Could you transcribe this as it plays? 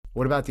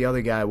What about the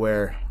other guy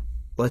where,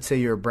 let's say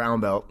you're a brown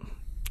belt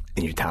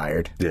and you're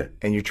tired,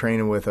 and you're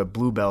training with a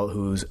blue belt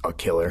who's a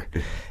killer,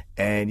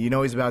 and you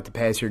know he's about to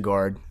pass your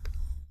guard,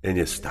 and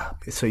you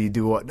stop. So you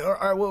do what? All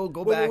right, well,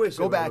 go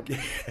back.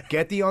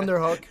 Get the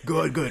underhook.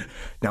 Good.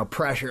 Now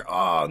pressure.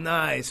 Oh,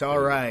 nice. All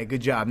right,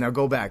 good job. Now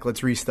go back.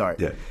 Let's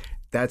restart. Yeah.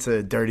 That's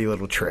a dirty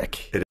little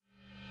trick.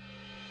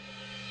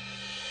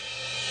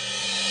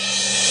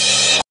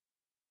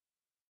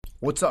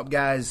 What's up,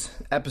 guys?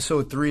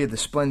 Episode 3 of the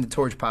Splendid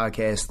Torch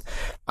podcast.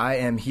 I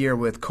am here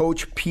with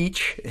Coach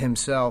Peach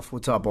himself.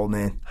 What's up, old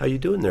man? How you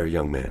doing there,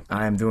 young man?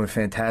 I am doing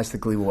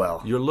fantastically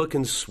well. You're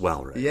looking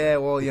swell right Yeah,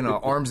 well,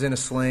 arms in a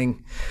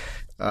sling.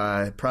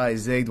 Probably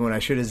zigged when I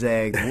should have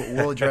zagged.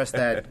 We'll address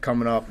that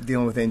coming up,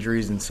 dealing with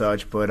injuries and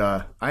such. But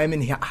I am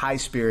in high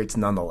spirits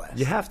nonetheless.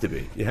 You have to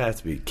be.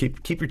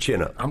 Keep your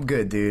chin up. I'm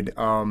good, dude.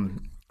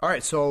 All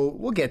right, so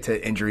we'll get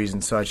to injuries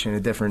and such in a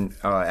different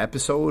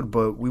episode,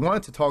 but we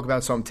wanted to talk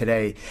about something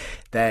today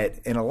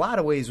that in a lot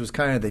of ways was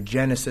kind of the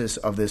genesis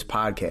of this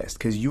podcast,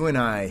 because you and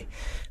I,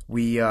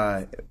 we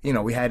had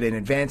an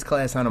advanced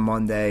class on a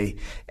Monday,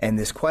 and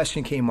this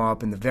question came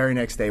up, and the very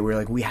next day we were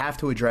like, we have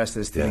to address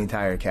this to the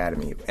entire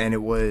academy, and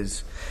it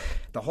was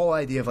the whole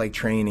idea of like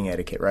training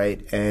etiquette,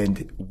 right?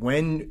 And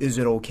when is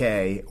it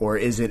okay, or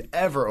is it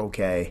ever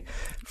okay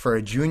for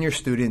a junior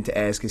student to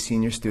ask a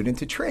senior student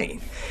to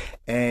train?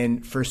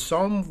 And for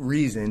some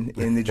reason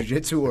in the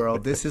jiu-jitsu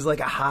world, this is like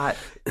a hot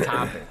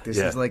topic. This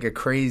is like a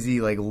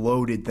crazy, like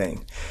loaded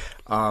thing.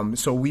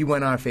 So we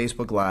went on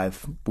Facebook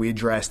Live. We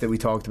addressed it. We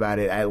talked about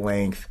it at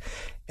length.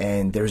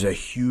 And there's a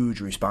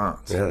huge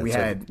response. Yeah, we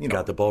had,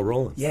 got the ball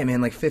rolling. Yeah, man,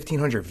 like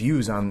 1,500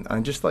 views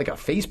on just like a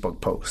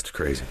Facebook post. It's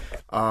crazy.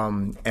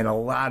 And a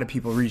lot of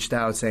people reached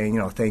out saying,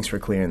 thanks for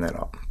clearing that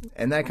up.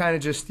 And that kind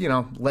of just,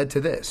 led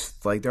to this.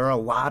 Like, there are a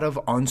lot of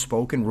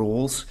unspoken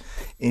rules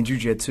in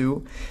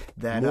jiu-jitsu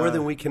that more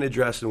than we can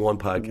address in one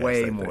podcast.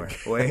 Way more.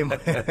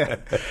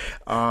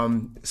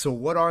 So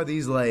what are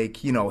these like,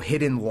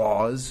 hidden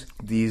laws?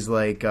 These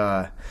like,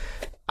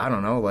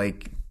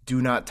 do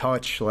not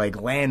touch like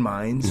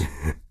landmines,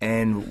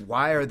 and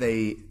why are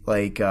they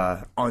like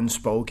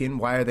unspoken?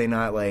 Why are they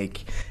not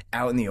like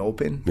out in the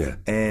open? Yeah.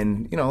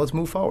 And let's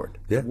move forward.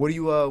 Yeah. What do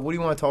you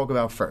want to talk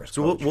about first?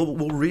 So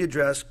we'll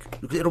readdress.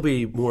 It'll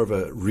be more of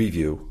a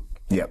review.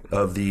 Yep.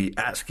 Of the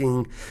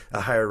asking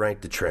a higher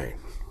rank to train.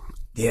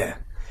 Yeah.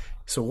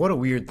 So what a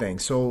weird thing.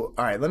 So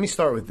all right, let me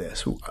start with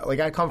this. Like,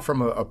 I come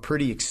from a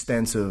pretty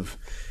extensive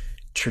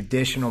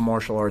traditional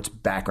martial arts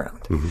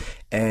background,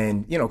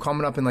 and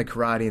coming up in like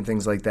karate and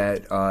things like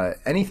that,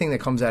 anything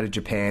that comes out of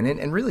Japan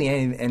and really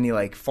any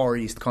like Far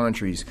East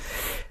countries,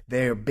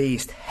 they're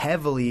based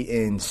heavily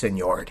in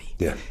seniority,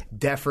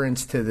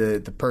 deference to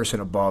the person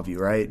above you,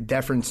 right?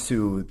 Deference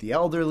to the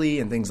elderly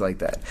and things like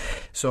that.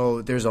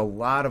 So there's a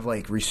lot of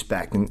like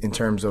respect in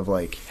terms of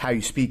like how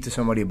you speak to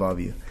somebody above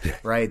you,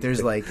 right?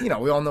 There's like, we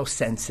all know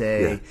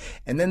sensei,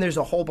 and then there's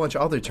a whole bunch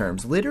of other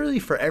terms. Literally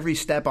for every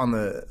step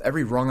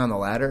every rung on the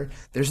ladder,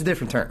 there's a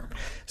different term.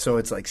 So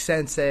it's like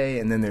sensei,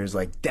 and then there's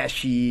like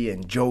deshi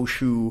and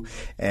joshu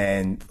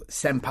and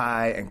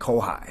senpai and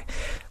kohai.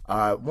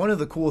 One of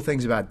the cool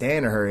things about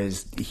Danaher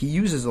is he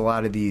uses a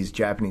lot of these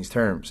Japanese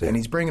terms, and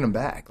he's bringing them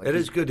back. Like, it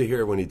is good to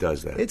hear when he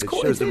does that. It's it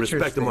cool. shows It's the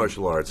respect of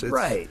martial arts.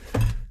 Right.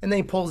 And then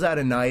he pulls out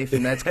a knife,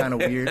 and that's kind of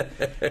weird.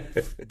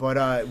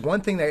 But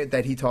one thing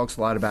that he talks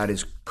a lot about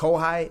is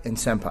kohai and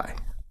senpai.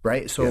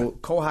 Right? So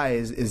kohai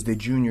is the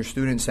junior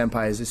student,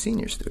 senpai is the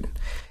senior student.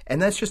 And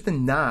that's just a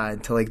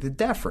nod to like the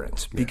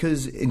deference,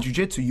 because in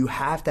jiu-jitsu you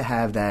have to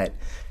have that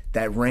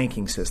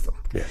ranking system.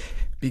 Yeah.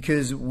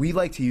 Because we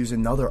like to use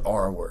another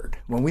R word.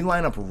 When we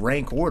line up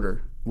rank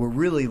order, we're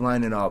really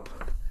lining up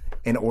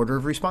an order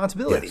of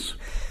responsibility. Yes.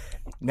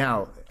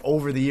 Now,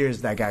 over the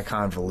years that got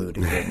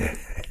convoluted, didn't it?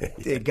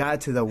 It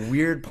got to the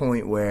weird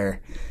point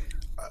where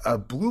a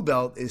blue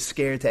belt is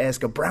scared to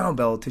ask a brown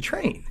belt to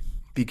train,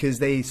 because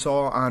they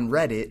saw on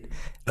Reddit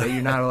that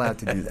you're not allowed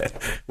to do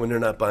that. When they're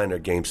not buying their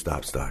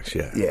GameStop stocks,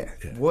 Yeah.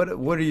 What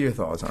are your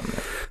thoughts on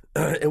that?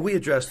 And we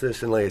addressed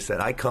this, and like I said,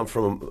 I come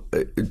from,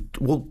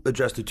 we'll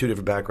address the two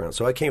different backgrounds.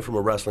 So I came from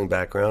a wrestling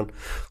background,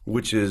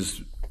 which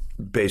is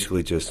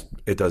basically just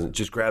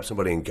grab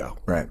somebody and go.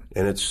 Right.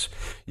 And it's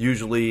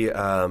usually,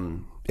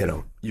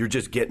 you're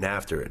just getting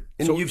after it.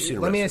 And so you've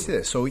seen let me ask you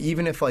this. So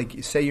even if,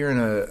 like, say you're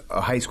in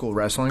a high school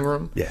wrestling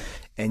room,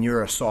 and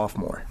you're a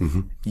sophomore,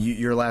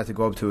 you're allowed to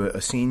go up to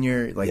a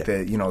senior, like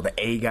the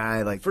A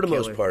guy, like for the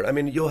most part. I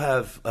mean, you'll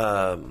have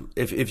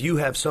if you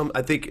have some.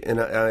 I think,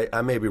 and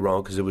I may be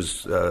wrong because it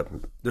was the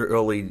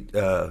early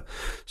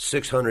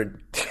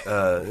 600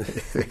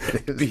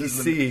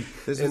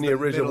 BC in the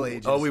original.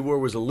 All we wore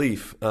was a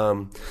leaf.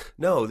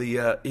 No,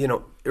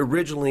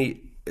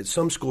 originally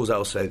some schools,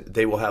 I'll say,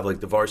 they will have like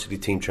the varsity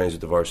team trains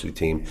with the varsity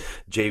team,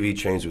 JV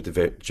trains with the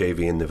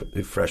JV, and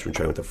the freshman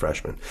train with the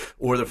freshman.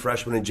 Or the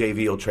freshman and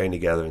JV will train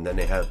together, and then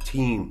they have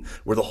team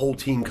where the whole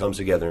team comes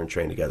together and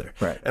train together.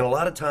 Right. And a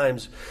lot of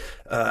times,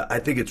 I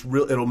think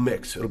it'll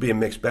mix. It'll be a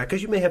mixed bag,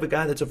 because you may have a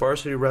guy that's a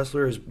varsity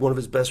wrestler, one of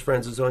his best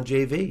friends is on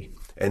JV,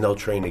 and they'll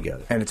train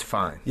together. And it's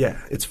fine. Yeah,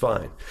 it's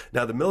fine.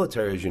 Now, the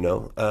military, as you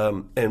know,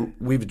 and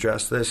we've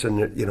addressed this,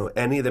 and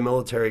any of the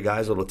military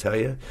guys will tell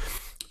you,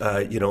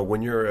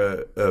 when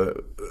you're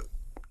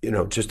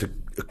just a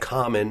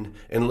common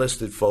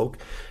enlisted folk,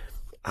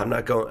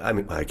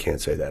 I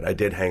can't say that. I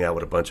did hang out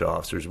with a bunch of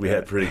officers. We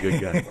had pretty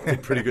good guys,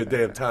 pretty good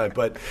damn time.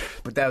 But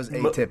that was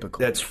atypical.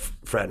 That's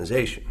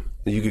fraternization.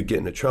 You could get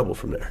into trouble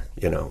from there,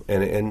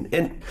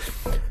 and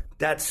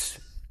that's.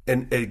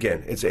 And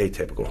again, it's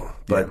atypical,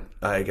 but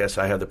I guess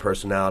I have the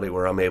personality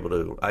where I'm able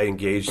to. I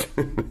engage.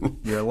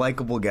 You're a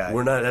likable guy.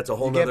 We're not. That's a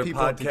whole nother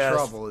podcast. Get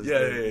trouble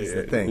is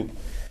the thing.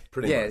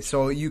 Pretty much.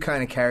 So you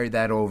kind of carried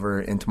that over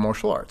into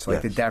martial arts,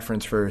 like the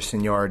deference for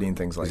seniority and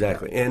things like that.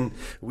 Exactly. And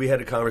we had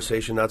a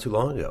conversation not too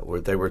long ago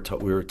where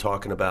we were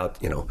talking about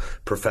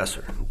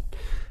professor,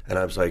 and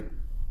I was like,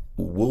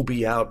 we'll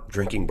be out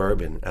drinking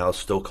bourbon. I'll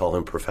still call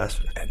him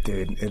professor.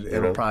 Dude,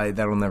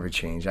 that'll never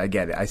change. I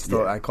get it.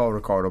 I call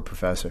Ricardo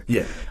professor.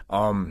 Yeah.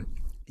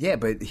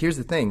 But here's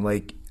the thing.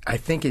 Like, I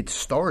think it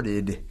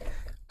started,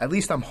 at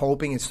least I'm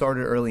hoping it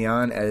started early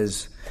on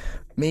as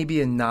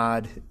maybe a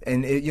nod,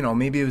 and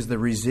maybe it was the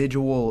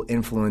residual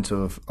influence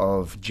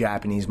of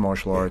Japanese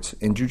martial arts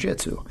in Jiu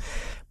Jitsu.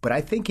 But I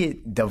think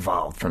it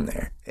devolved from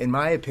there. In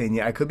my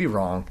opinion, I could be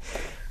wrong.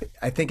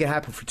 I think it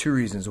happened for two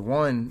reasons.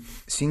 One,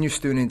 senior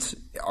students,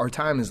 our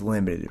time is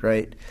limited,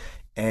 right?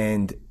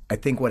 And I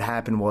think what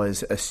happened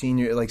was a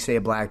senior, like say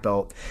a black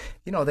belt,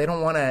 they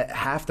don't want to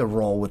have to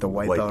roll with a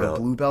white belt or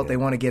blue belt. Yeah. They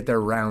want to get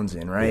their rounds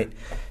in, right?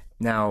 Yeah.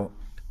 Now,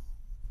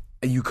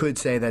 you could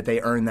say that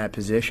they earned that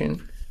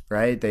position,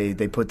 right? They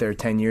put their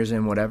 10 years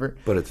in, whatever.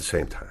 But at the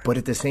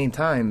same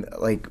time,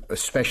 like,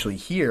 especially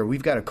here,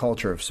 we've got a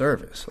culture of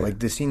service. Like,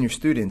 the senior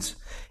students,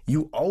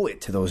 you owe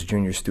it to those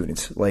junior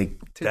students, like,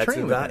 to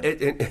train with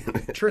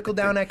them.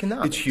 Trickle-down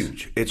economics.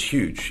 It's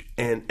huge.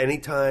 And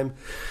anytime,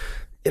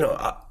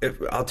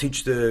 I'll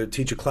teach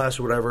a class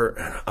or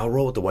whatever, I'll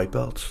roll with the white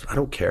belts. I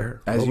don't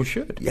care. As you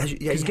should.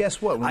 Because guess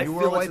what? When you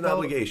were a white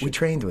belt, we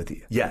trained with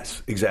you.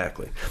 Yes,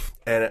 exactly.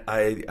 And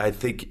I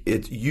think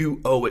you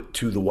owe it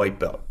to the white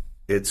belt.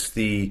 It's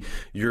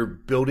you're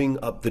building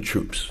up the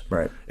troops.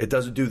 Right. It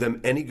doesn't do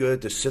them any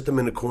good to sit them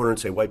in the corner and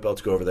say, white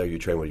belts, go over there, you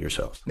train with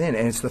yourselves. Man,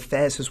 and it's the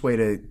fastest way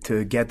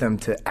to get them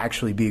to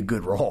actually be a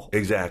good role.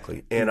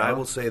 Exactly. And I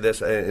will say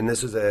this, and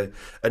this is a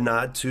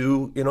nod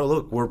to,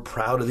 look, we're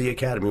proud of the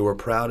academy. We're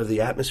proud of the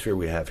atmosphere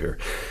we have here.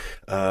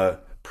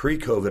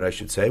 Pre-COVID, I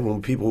should say,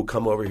 when people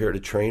come over here to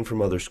train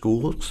from other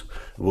schools,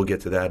 we'll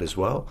get to that as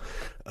well.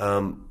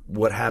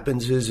 What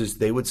happens is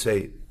they would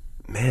say,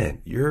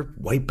 man, your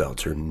white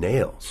belts are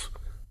nails.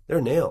 They're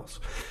nails.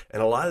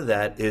 And a lot of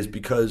that is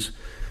because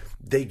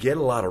they get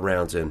a lot of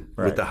rounds in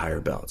with the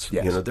higher belts.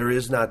 Yes. There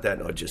is not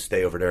that, just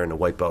stay over there in the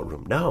white belt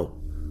room. No,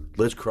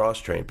 let's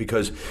cross-train.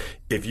 Because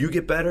if you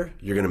get better,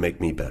 you're going to make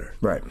me better.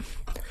 Right.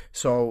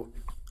 So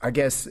I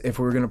guess if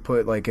we're going to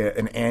put like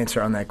an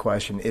answer on that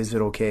question, is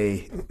it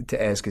okay to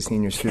ask a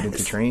senior student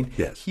to train?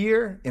 Yes.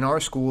 Here in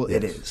our school,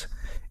 it is.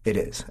 It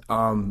is.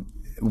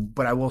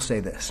 But I will say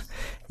this.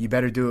 You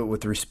better do it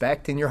with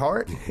respect in your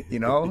heart,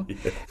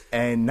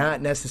 and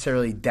not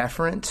necessarily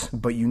deference,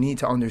 but you need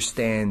to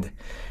understand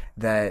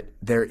that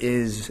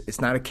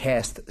it's not a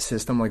caste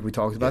system like we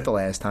talked about the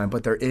last time,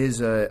 but there is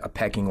a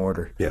pecking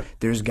order. Yeah.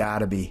 There's got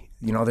to be.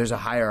 There's a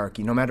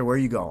hierarchy. No matter where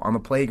you go. On the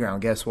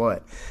playground, guess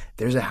what?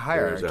 There's a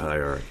hierarchy. There's a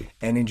hierarchy.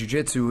 And in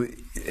jiu-jitsu,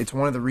 it's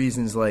one of the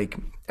reasons, like,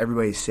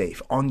 everybody's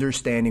safe.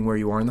 Understanding where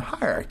you are in the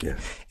hierarchy. Yeah.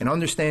 And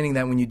understanding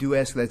that when you do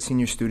ask that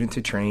senior student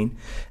to train,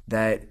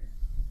 that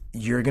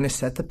you're going to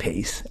set the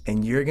pace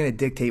and you're going to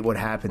dictate what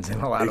happens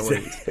in a lot of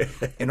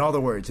ways. In other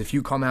words, if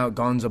you come out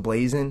guns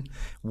a-blazing,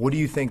 what do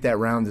you think that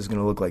round is going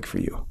to look like for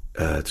you?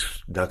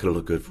 It's not going to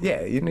look good for you.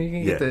 Yeah, you're going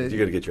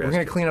to get your ass. We're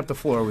going to clean up the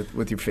floor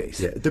with your face.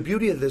 Yeah. The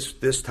beauty of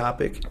this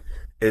topic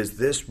is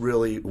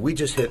we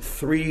just hit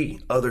 3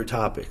 other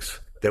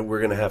topics that we're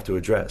going to have to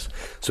address.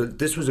 So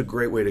this was a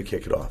great way to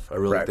kick it off. I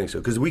really think so.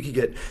 Because we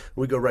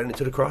go right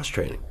into the cross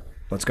training.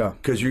 Let's go.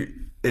 Because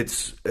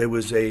it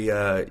was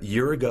a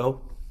year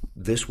ago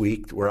this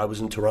week where I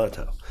was in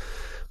Toronto.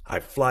 I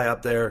fly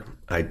up there.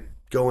 I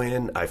go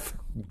in. I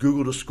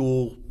Googled a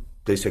school.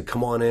 They said,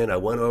 come on in. I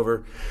went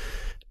over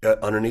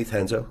underneath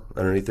Henzo.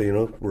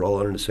 We're all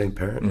under the same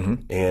parent. Mm-hmm.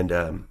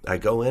 And I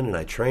go in and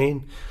I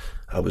train.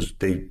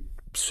 They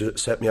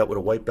set me up with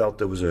a white belt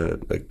that was a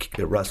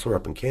wrestler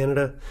up in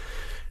Canada.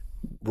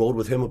 Rolled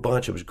with him a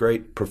bunch. It was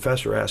great.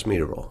 Professor asked me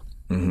to roll.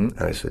 Mm-hmm.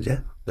 And I said, yeah,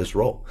 let's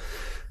roll.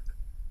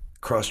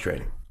 Cross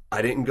training.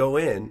 I didn't go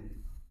in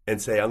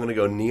and say, I'm going to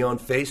go neon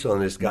face on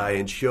this guy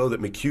and show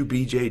that McHugh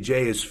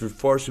BJJ is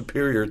far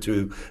superior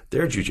to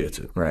their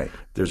jiu-jitsu. Right.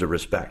 There's a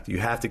respect. You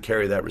have to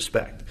carry that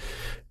respect.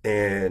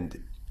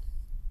 And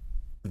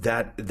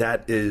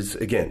that is,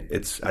 again,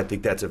 I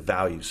think that's a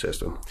value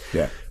system.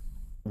 Yeah.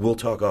 We'll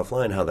talk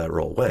offline how that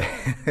role went.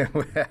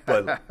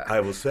 But I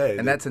will say...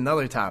 And that's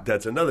another topic.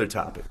 That's another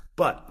topic.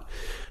 But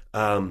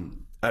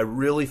I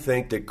really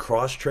think that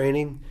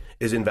cross-training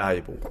is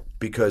invaluable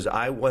because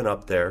I went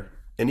up there,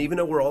 and even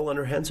though we're all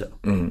under Renzo,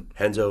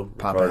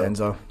 Papa Ricardo,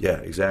 Renzo. Yeah,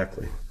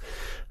 exactly.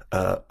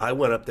 I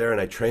went up there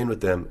and I trained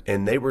with them,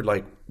 and they were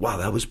like, wow,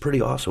 that was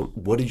pretty awesome.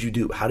 What did you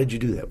do? How did you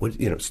do that? What,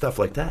 stuff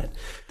like that.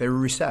 They were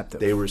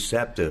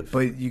receptive.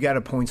 But you got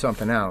to point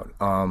something out.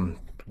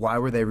 Why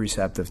were they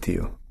receptive to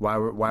you? Why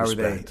were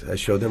they? I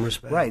showed them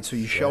respect. Right. So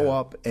you show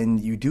up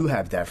and you do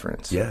have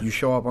deference. Yeah. You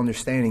show up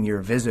understanding you're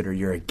a visitor,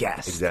 you're a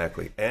guest.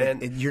 Exactly.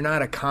 And you're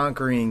not a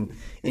conquering,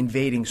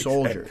 invading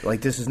soldier. Exactly.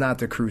 Like, this is not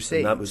the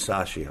crusade. I'm not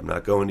Musashi. I'm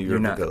not going to your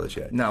village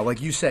yet. No,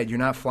 like you said, you're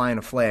not flying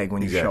a flag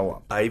when you show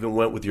up. I even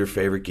went with your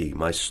favorite gi,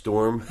 my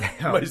storm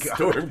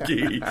storm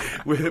gi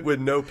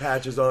with no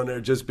patches on there,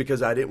 just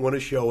because I didn't want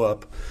to show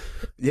up.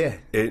 Yeah.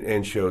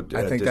 And show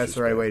I think that's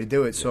the right way to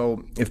do it.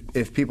 So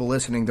if people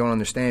listening don't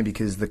understand,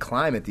 because the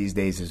climate these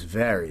days is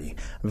very,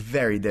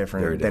 very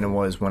different than it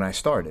was when I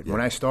started. Yeah.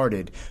 When I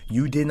started,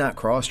 you did not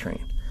cross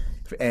train.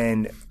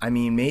 And I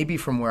mean, maybe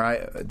from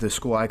the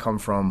school I come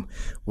from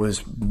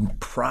was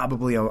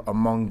probably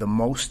among the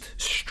most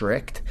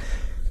strict.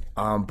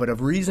 But a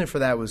reason for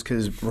that was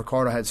because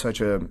Ricardo had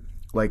such a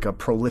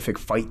prolific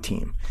fight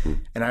team.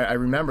 And I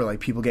remember like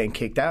people getting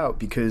kicked out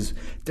because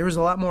there was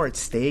a lot more at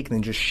stake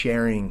than just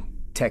sharing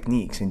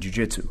techniques in Jiu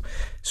Jitsu.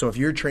 So if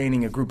you're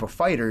training a group of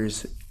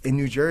fighters in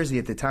New Jersey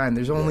at the time,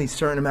 there's only a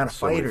certain amount of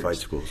fighters. Many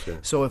fight schools, yeah.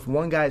 So if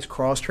one guy's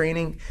cross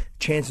training,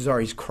 chances are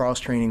he's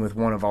cross training with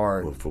one of our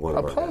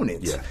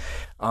opponents.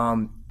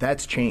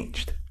 That's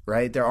changed,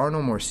 right? There are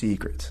no more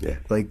secrets. Yeah.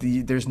 Like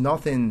there's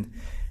nothing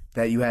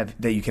that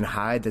you can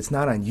hide that's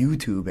not on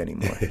YouTube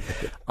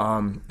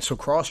anymore. So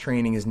cross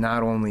training is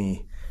not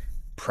only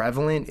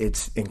prevalent,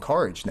 it's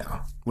encouraged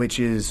now, which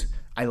is,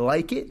 I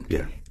like it.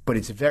 Yeah. But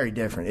it's very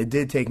different. It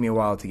did take me a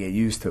while to get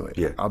used to it.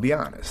 Yeah. I'll be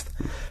honest.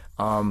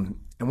 And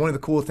one of the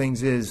cool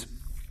things is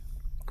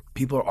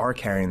people are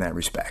carrying that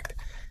respect.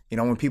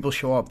 When people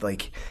show up,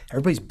 like,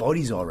 everybody's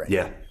buddies already.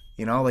 Yeah.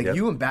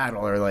 You and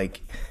Battle are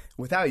like,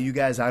 without you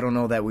guys, I don't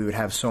know that we would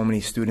have so many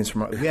students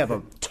we have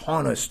a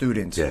ton of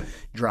students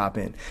drop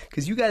in.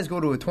 Because you guys go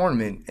to a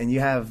tournament and you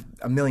have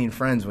a million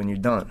friends when you're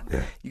done.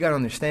 Yeah. You got to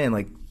understand,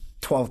 like,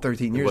 12,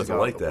 13 years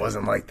ago, it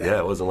wasn't like that. Yeah,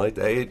 it wasn't like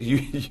that.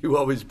 You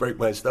always break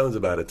my stones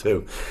about it,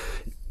 too.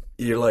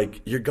 You're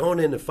like, you're going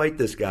in to fight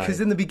this guy.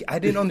 Because I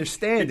didn't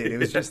understand it. It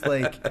was just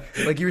like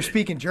you were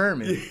speaking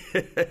German.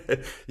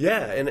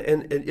 Yeah, and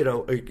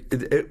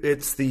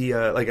it's the,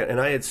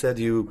 and I had said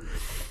to you,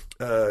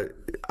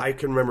 I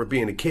can remember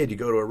being a kid. You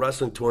go to a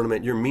wrestling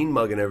tournament, you're mean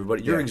mugging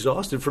everybody. You're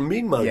exhausted from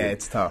mean mugging. Yeah,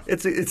 it's tough.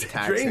 It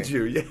drains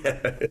you.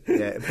 Yeah.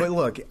 Yeah, but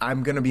look,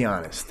 I'm gonna be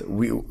honest.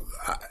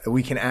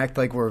 We can act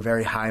like we're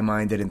very high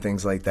minded and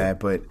things like that,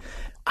 but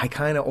I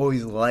kind of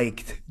always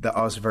liked the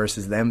us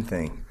versus them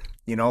thing.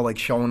 Like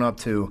showing up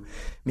to,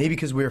 maybe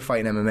because we were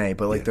fighting MMA,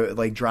 but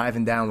like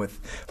driving down with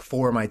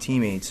 4 of my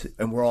teammates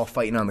and we're all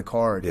fighting on the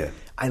card. Yeah.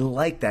 I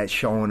like that,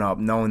 showing up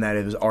knowing that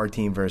it was our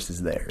team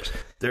versus theirs.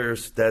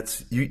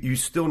 You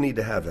still need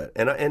to have that.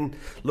 And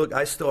look,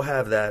 I still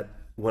have that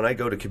when I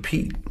go to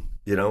compete.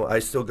 I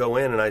still go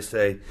in and I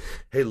say,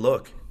 hey,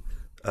 look,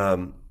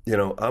 I'm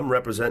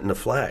representing the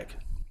flag.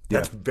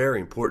 That's very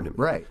important to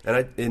me. Right.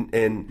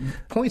 And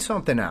point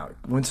something out.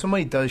 When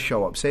somebody does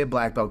show up, say a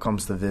black belt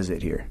comes to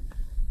visit here,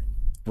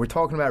 we're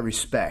talking about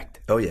respect.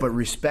 Oh, yeah. But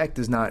respect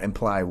does not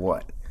imply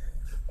what?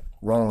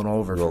 Rolling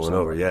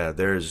over. Yeah.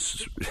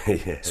 There's.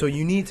 So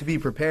you need to be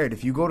prepared.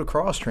 If you go to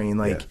cross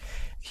train,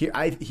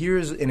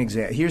 here's an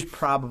example. Here's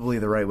probably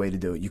the right way to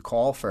do it. You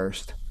call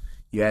first.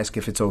 You ask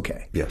if it's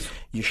okay. Yes.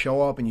 You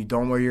show up and you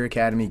don't wear your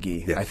academy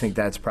gi. Yes. I think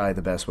that's probably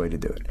the best way to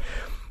do it.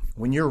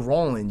 When you're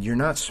rolling, you're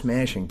not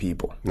smashing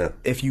people. No.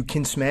 If you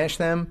can smash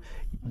them,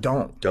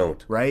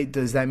 don't. Right?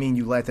 Does that mean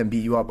you let them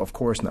beat you up? Of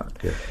course not.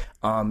 Yeah.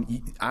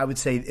 I would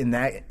say in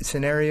that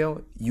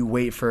scenario, you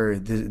wait for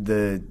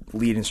the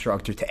lead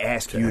instructor to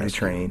ask you to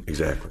train.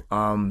 Exactly.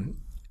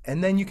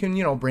 And then you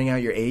can, bring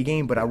out your A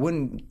game, but I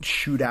wouldn't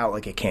shoot out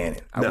like a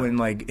cannon. I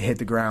wouldn't hit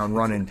the ground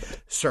running,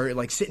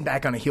 sitting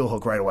back on a heel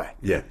hook right away.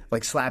 Yeah.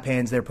 Like slap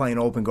hands, they're playing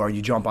open guard,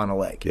 you jump on a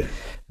leg. Yeah.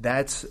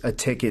 That's a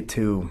ticket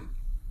to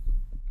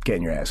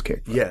getting your ass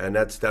kicked. Yeah, and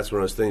that's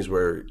one of those things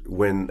where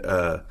when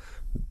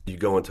you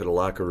go into the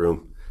locker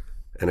room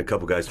and a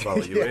couple guys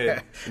follow you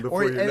in,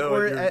 before you're stuck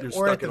or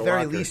at the in a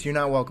very locker. Least, you're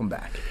not welcome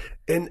back.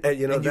 And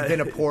you've been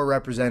a poor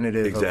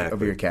representative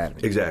of your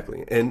academy.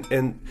 Exactly.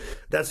 And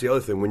that's the other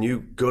thing. When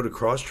you go to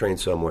cross-train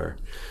somewhere,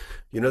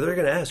 they're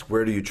going to ask,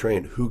 where do you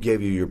train? Who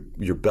gave you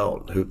your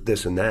belt? Who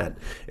this and that?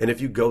 And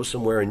if you go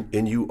somewhere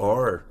and you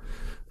are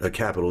a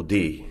capital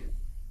D,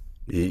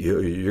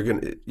 you're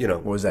going to,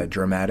 Was that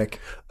dramatic?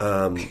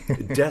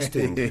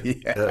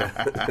 Destined.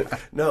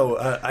 No,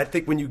 I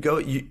think when you go,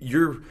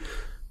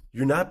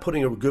 you're not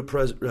putting a good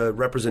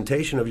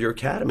representation of your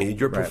academy,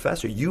 your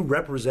professor. You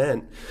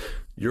represent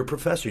your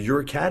professor, your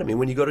academy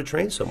when you go to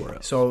train somewhere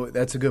else. So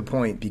that's a good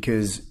point,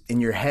 because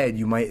in your head,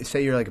 you might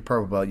say you're like a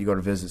purple belt, you go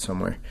to visit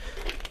somewhere.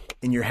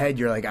 In your head,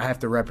 you're like, I have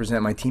to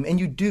represent my team. And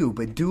you do,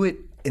 but do it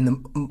in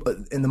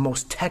the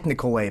most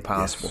technical way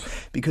possible.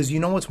 Yes. Because you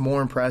know what's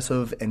more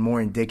impressive and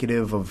more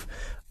indicative of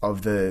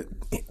the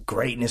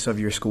greatness of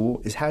your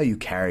school is how you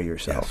carry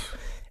yourself.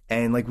 Yes.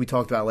 And like we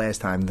talked about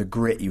last time, the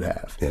grit you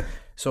have. Yeah.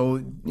 So,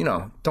 you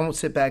know, don't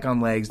sit back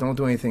on legs. Don't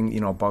do anything, you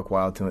know, buck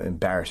wild to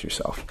embarrass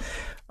yourself.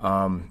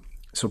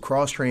 So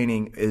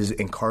cross-training is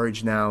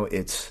encouraged now.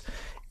 It's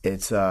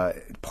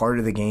part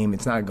of the game.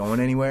 It's not going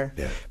anywhere.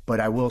 Yeah.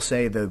 But I will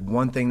say the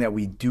one thing that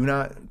we do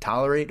not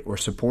tolerate or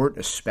support,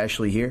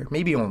 especially here,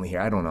 maybe only here,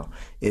 I don't know,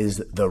 is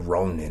the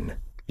Ronin.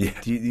 Yeah.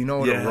 Do you know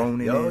what a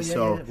Ronin is? Yeah,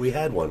 so, we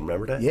had one,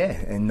 remember that? Yeah,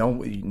 and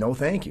no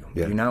thank you.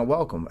 Yeah. You're not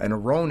welcome. And a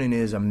Ronin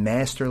is a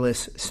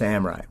masterless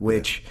samurai,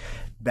 which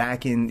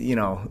back in, you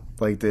know,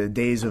 like the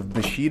days of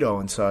Bushido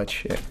and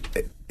such,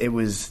 it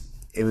was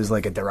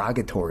like a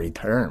derogatory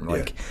term.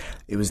 Like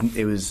it was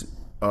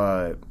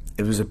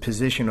a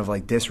position of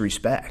like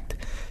disrespect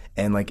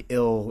and like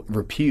ill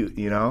repute,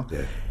 you know?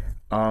 Yeah.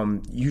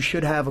 You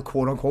should have a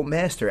quote unquote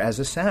master as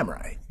a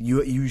samurai.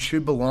 You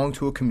should belong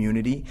to a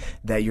community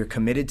that you're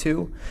committed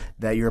to,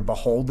 that you're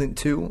beholden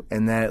to,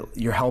 and that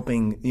you're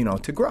helping, you know,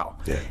 to grow.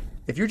 Yeah.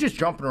 If you're just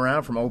jumping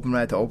around from open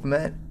mat to open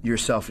mat, you're a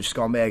selfish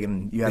scumbag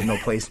and you have no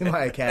place in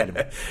my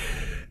academy.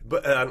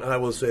 But I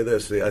will say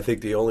this, I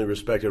think the only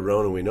respected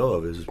Ronin we know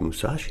of is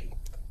Musashi.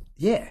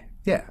 Yeah.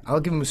 Yeah, I'll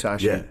give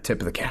Musashi the tip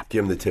of the cap.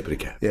 Give him the tip of the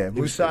cap. Yeah,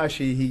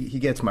 Musashi, he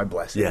gets my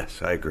blessing. Yes,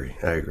 I agree.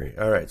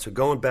 All right, so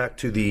going back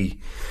to the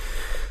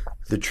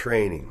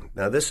training.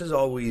 Now, this is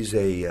always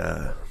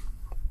a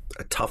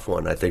tough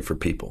one, I think, for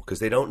people because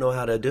they don't know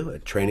how to do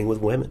it, training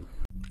with women.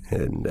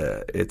 And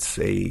I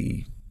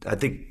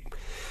think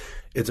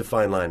it's a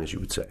fine line, as you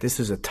would say. This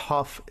is a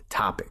tough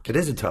topic. It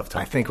is a tough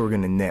topic. I think we're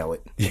going to nail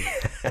it. Yeah.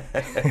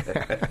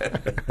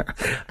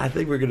 I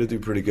think we're going to do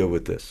pretty good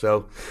with this.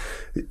 So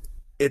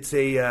it's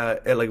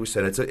like we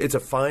said, it's a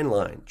fine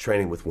line,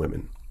 training with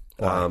women.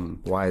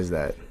 Why is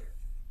that?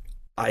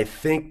 I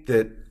think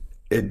that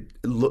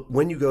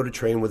when you go to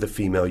train with a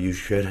female, you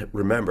should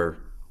remember,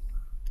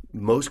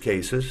 most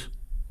cases,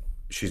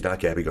 she's not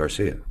Gabby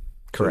Garcia.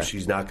 Correct. So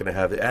she's not going to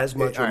have as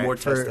much or more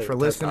testosterone. For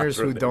listeners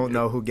who don't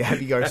know who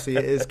Gabby Garcia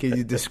is, can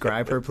you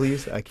describe her,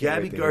 please?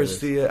 Gabby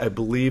Garcia, I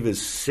believe, is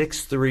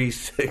 6'3",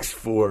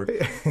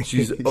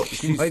 6'4".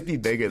 She might be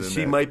bigger than that.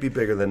 She might be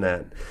bigger than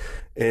that.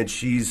 And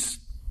she's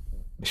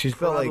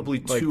probably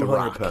like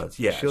 200 pounds.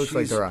 Yeah, she looks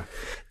like The Rock.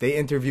 They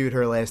interviewed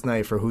her last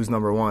night for Who's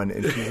Number One,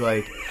 and she's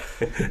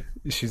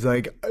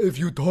like, if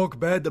you talk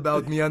bad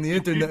about me on the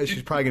internet,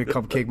 she's probably gonna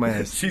come kick my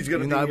ass. She's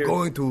gonna.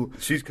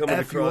 She's coming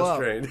to cross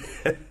train.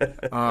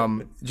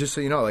 Just so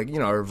you know,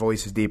 her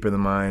voice is deeper than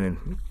mine,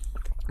 and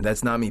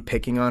that's not me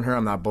picking on her.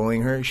 I'm not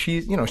bullying her.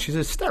 She's a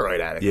steroid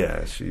addict.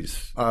 Yeah,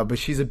 but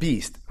she's a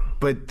beast.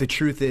 But the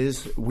truth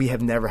is, we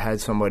have never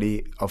had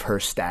somebody of her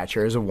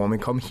stature as a woman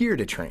come here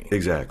to train.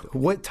 Exactly.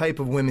 What type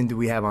of women do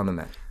we have on the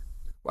mat?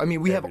 I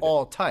mean, we have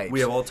all types.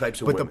 We have all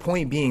types of women. But the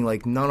point being,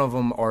 like, none of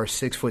them are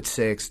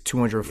 6'6",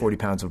 240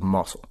 pounds of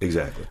muscle.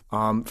 Exactly.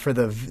 For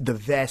the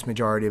vast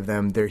majority of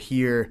them, they're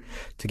here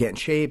to get in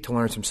shape, to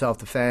learn some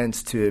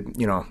self-defense, to,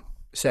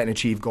 set and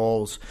achieve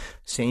goals.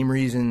 Same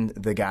reason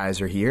the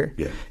guys are here.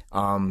 Yeah.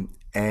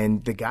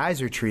 And the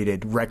guys are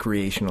treated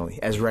recreationally,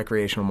 as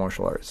recreational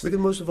martial arts. Because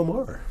most of them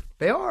are.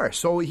 They are.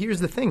 So here's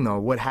the thing, though.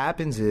 What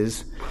happens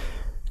is,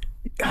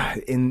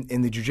 in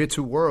the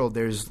jiu-jitsu world,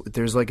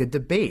 there's like a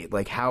debate,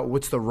 like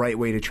what's the right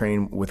way to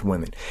train with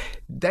women?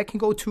 That can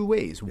go two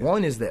ways. Yeah.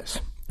 One is this.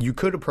 You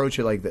could approach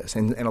it like this,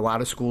 and a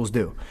lot of schools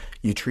do.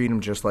 You treat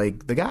them just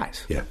like the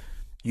guys. Yeah.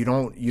 You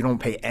don't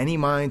pay any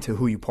mind to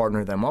who you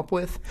partner them up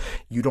with.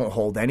 You don't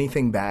hold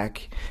anything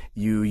back.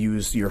 You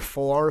use your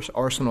full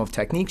arsenal of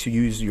techniques. You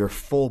use your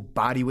full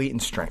body weight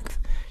and strength.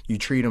 You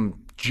treat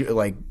them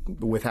like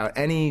without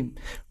any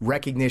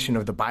recognition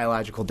of the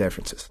biological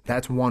differences.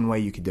 That's one way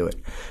you could do it.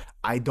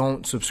 I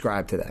don't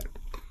subscribe to that.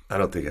 I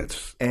don't think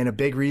that's... And a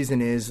big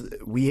reason is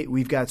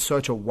we've got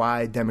such a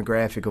wide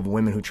demographic of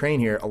women who train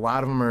here. A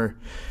lot of them are,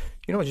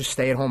 just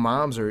stay-at-home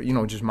moms or,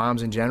 just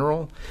moms in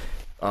general.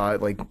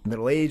 Like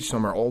middle-aged,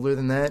 some are older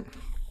than that,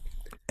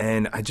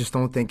 and I just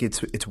don't think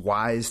it's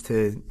wise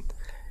to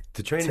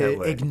train that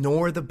way.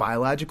 Ignore the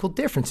biological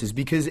differences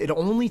because it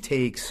only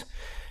takes.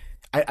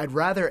 I'd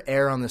rather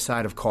err on the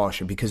side of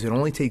caution because it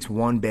only takes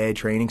one bad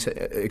training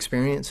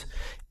experience,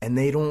 and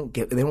they don't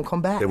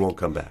come back. They won't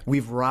come back.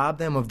 We've robbed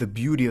them of the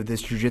beauty of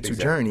this jiu-jitsu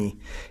journey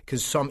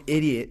because some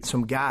idiot,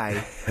 some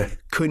guy,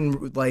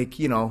 couldn't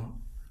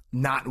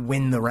not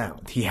win the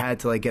round. He had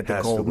to get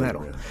the gold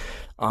medal.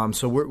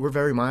 So we're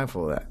very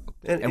mindful of that,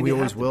 and we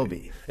always will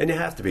be. And you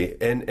have to be.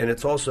 And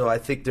it's also, I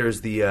think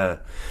there's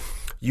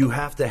you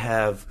have to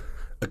have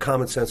a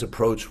common sense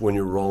approach when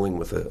you're rolling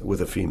with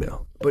a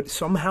female. But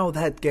somehow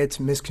that gets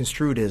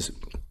misconstrued as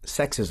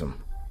sexism,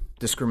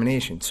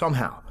 discrimination.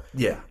 Somehow.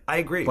 Yeah, I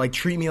agree. Like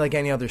treat me like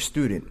any other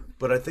student.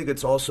 But I think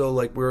it's also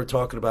like we were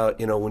talking about,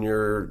 when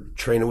you're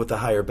training with a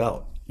higher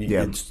belt.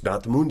 It's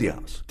not the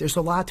Mundials. There's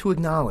a lot to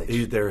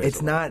acknowledge. There is.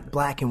 It's not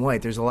black and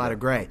white. There's a lot of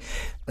gray.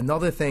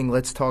 Another thing,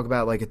 let's talk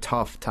about like a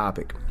tough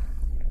topic.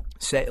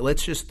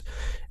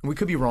 We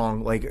could be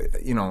wrong. Like,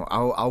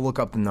 I'll look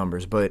up the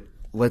numbers, but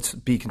let's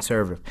be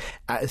conservative.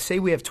 Say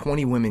we have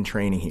 20 women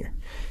training here.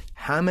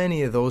 How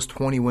many of those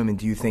 20 women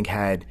do you think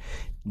had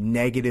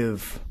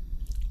negative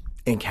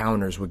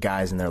encounters with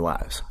guys in their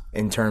lives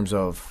in terms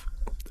of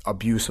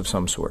abuse of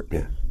some sort?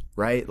 Yeah.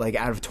 Right? Like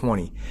out of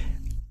 20,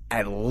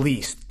 at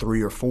least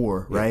 3 or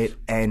 4, right? Yes.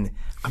 And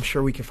I'm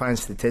sure we can find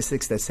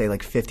statistics that say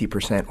like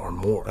 50% or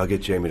more. I'll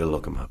get Jamie to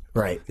look them up.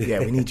 Right. Yeah,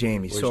 we need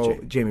Jamie. So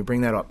Jamie,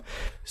 bring that up.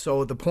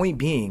 So the point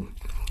being,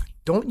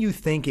 don't you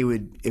think it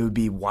would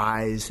be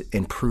wise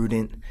and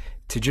prudent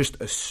to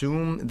just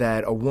assume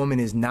that a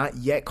woman is not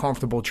yet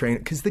comfortable training?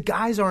 Because the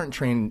guys aren't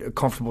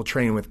comfortable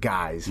training with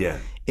guys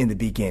in the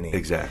beginning.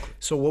 Exactly.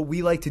 So what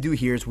we like to do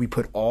here is we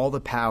put all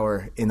the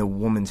power in the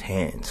woman's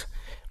hands.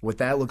 What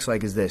that looks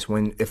like is this.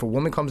 If a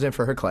woman comes in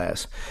for her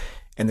class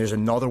and there's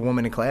another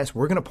woman in class,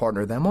 we're going to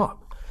partner them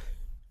up,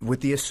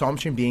 with the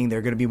assumption being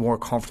they're going to be more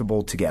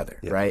comfortable together,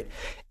 right?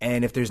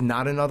 And if there's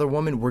not another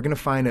woman, we're going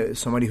to find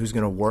somebody who's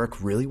going to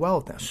work really well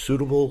with them.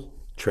 Suitable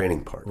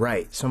training partner.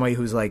 Right. Somebody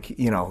who's like,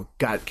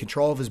 got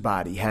control of his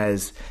body,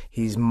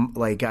 he's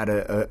like got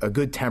a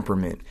good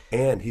temperament.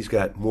 And he's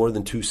got more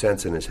than 2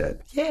 cents in his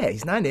head. Yeah,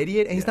 he's not an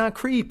idiot and he's not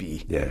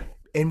creepy. Yeah.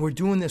 And we're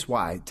doing this,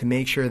 why? To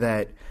make sure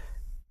that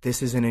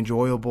this is an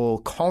enjoyable,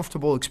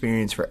 comfortable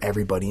experience for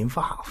everybody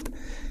involved.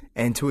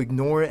 And to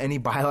ignore any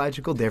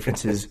biological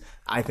differences,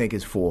 I think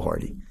is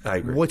foolhardy. I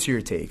agree. What's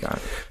your take on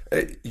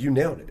it? You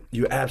nailed it.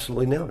 You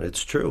absolutely nailed it.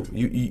 It's true.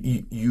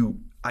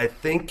 I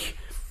think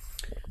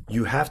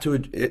you have to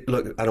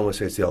look. I don't want to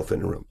say it's the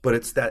elephant in the room, but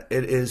it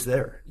is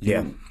there.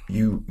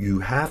 You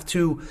have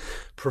to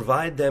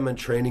provide them a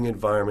training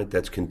environment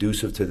that's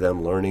conducive to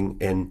them learning.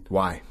 And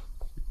why?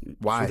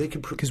 So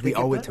because we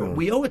owe it to them.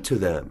 We owe it to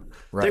them.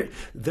 Right.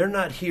 They're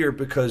not here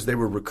because they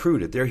were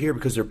recruited. They're here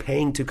because they're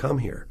paying to come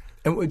here.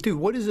 And dude,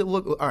 what does it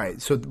look? All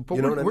right, so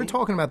we're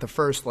talking about the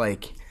first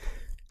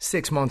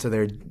 6 months of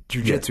their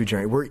jiu-jitsu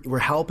journey. We're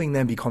helping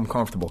them become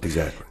comfortable.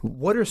 Exactly.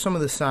 What are some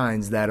of the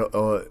signs that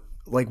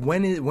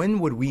when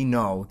would we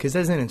know? Because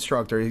as an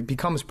instructor, it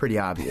becomes pretty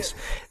obvious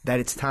that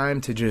it's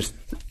time to just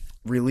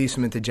release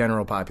them into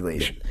general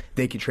population.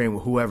 They can train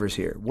with whoever's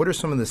here. What are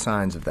some of the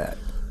signs of that?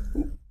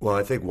 Well,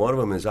 I think one of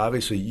them is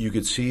obviously you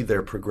could see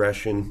their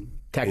progression.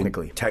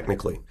 Technically.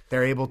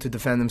 They're able to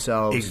defend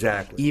themselves.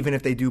 Exactly. Even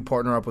if they do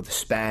partner up with a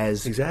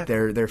spaz,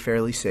 they're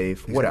fairly safe.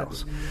 Exactly. What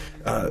else?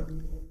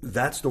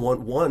 That's the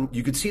one. One,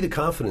 you could see the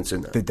confidence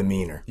in them. The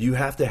demeanor. You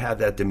have to have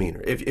that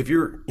demeanor. If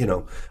you're, I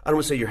don't want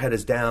to say your head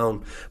is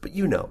down, but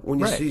when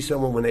you see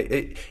someone,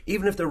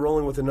 even if they're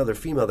rolling with another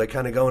female, they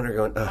kind of go and they're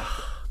going,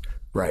 ugh.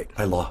 Right.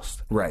 I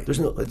lost. Right.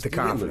 There's no the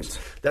confidence.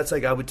 That's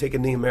like I would take a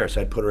Nia Maris.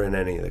 I'd put her in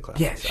any of the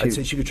classes. Yeah, I'd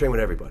say she could train with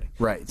everybody.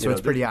 Right. So it's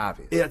pretty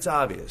obvious. Yeah, it's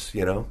obvious,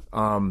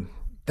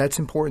 That's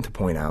important to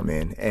point out,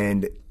 man.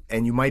 And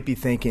you might be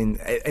thinking,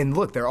 and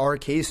look, there are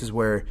cases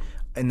where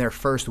in their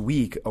first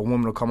week, a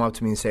woman will come up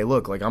to me and say,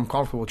 look, like I'm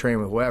comfortable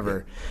training with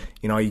whoever,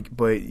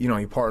 but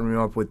you partner me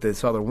up with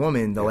this other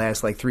woman the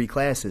last 3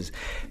 classes.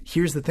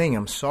 Here's the thing.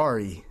 I'm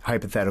sorry,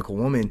 hypothetical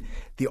woman.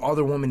 The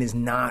other woman is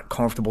not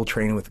comfortable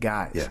training with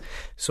guys. Yeah.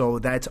 So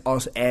that's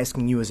us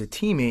asking you as a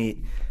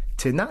teammate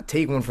to not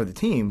take one for the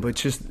team, but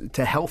just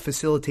to help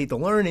facilitate the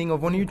learning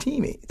of one of your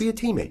teammates. Be a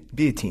teammate.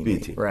 Be a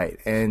teammate. Right.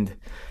 And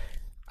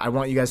I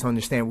want you guys to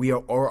understand we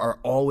are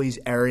always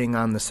erring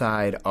on the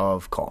side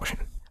of caution,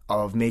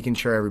 of making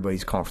sure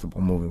everybody's comfortable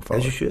moving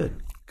forward. As you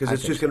should. Because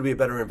it's just going to be a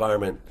better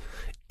environment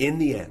in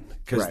the end.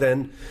 Because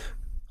then,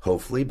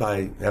 hopefully,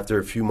 after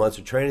a few months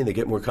of training, they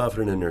get more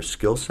confident in their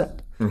skill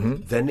set.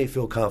 Mm-hmm. Then they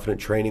feel confident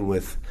training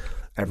with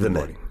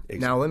everybody. Exactly.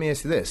 Now, let me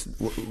ask you this.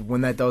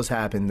 When that does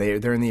happen,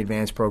 they're in the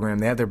advanced program.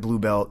 They have their blue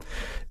belt.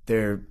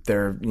 They're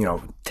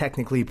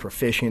technically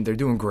proficient. They're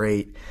doing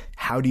great.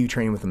 How do you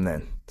train with them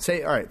then?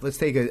 Say, all right, let's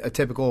take a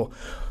typical,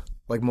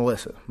 like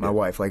Melissa, my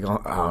wife. I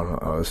don't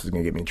know. This is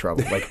going to get me in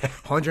trouble.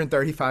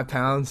 135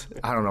 pounds.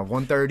 I don't know.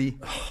 130.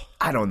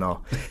 I don't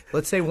know.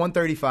 Let's say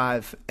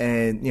 135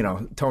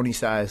 and, Tony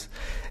size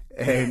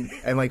and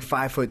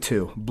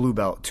 5'2", blue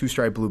belt,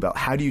 2-stripe blue belt.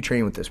 How do you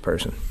train with this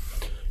person?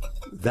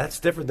 That's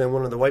different than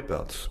one of the white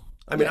belts.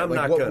 I mean, I'm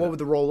not going to. What would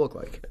the role look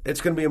like?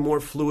 It's going to be a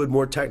more fluid,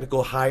 more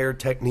technical, higher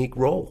technique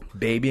role.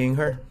 Babying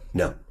her?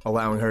 No.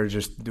 Allowing her to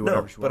just do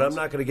whatever she wants? But I'm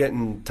not going to get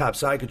in top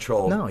side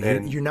control. No,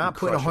 you're not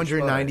putting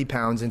 190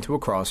 pounds into a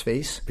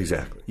crossface.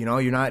 Exactly.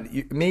 You're not.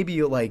 Maybe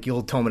you'll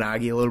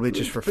Tomonagi a little bit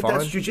just for fun. But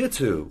that's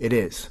jiu-jitsu. It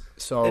is.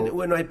 So, and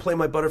when I play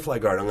my butterfly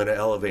guard, I'm going to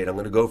elevate. I'm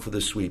going to go for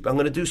the sweep. I'm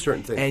going to do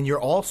certain things. And you're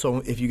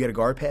also, if you get a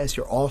guard pass,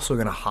 you're also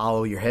going to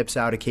hollow your hips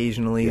out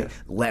occasionally.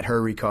 Let her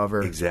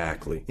recover.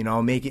 Exactly.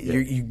 Make it.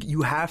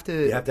 You have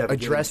to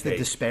address the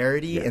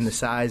disparity in the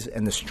size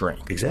and the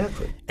strength.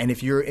 Exactly. And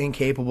if you're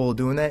incapable of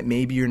doing that,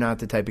 maybe you're not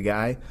the type of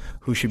guy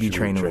who should be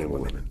training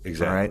with women.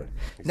 Exactly. All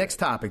right. Next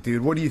topic,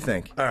 dude. What do you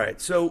think? All right.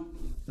 So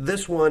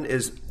this one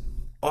is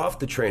off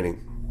the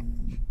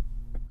training,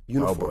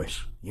 uniforms. Oh boy.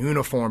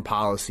 Uniform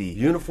policy.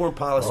 Uniform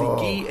policy,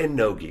 gi and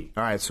no gi.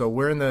 All right, so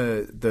we're in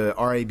the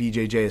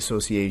RABJJ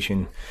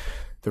Association,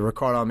 the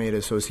Ricardo Almeida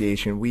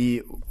Association.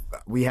 We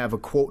have a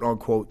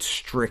quote-unquote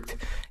strict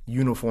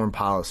uniform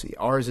policy.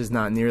 Ours is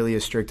not nearly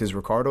as strict as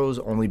Ricardo's,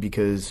 only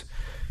because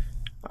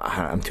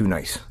I'm too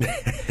nice.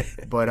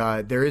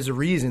 But there is a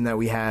reason that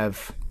we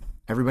have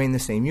everybody in the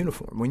same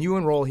uniform. When you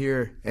enroll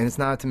here, and it's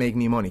not to make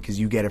me money, because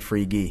you get a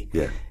free gi.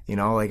 Yeah. You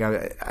know, like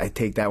I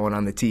take that one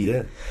on the tee.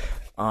 Yeah.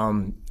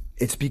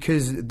 It's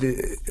because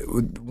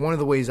one of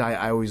the ways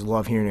I always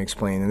love hearing it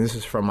explained, and this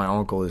is from my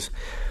uncle, is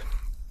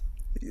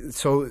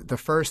so the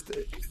first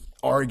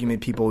argument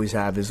people always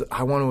have is,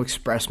 I want to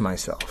express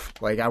myself.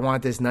 Like, I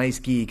want this nice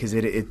gi because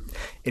it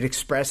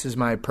expresses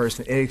my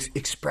person. It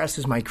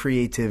expresses my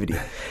creativity.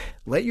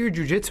 Let your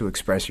jiu-jitsu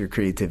express your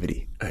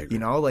creativity. You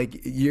know, like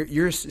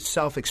your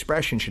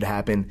self-expression should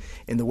happen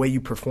in the way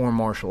you perform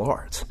martial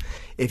arts.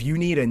 If you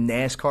need a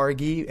NASCAR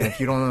gi, and if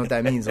you don't know what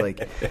that means,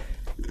 like,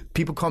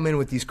 people come in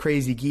with these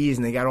crazy gis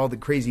and they got all the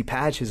crazy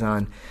patches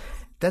on.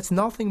 That's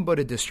nothing but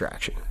a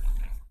distraction.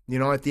 You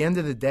know, at the end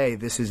of the day,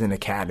 this is an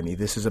academy.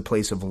 This is a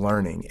place of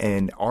learning.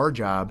 And our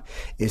job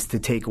is to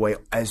take away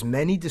as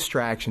many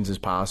distractions as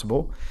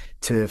possible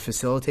to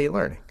facilitate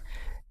learning.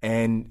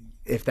 And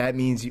if that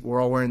means we're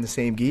all wearing the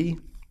same gi,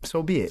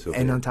 so be it.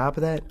 And on top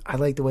of that, I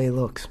like the way it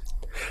looks.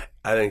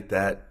 I think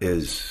that's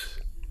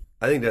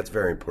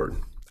very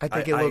important. I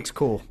think it looks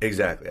cool.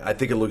 Exactly. I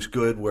think it looks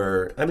good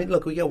where, I mean,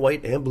 look, we got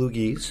white and blue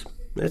gis.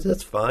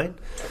 That's fine.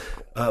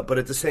 But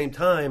at the same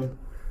time,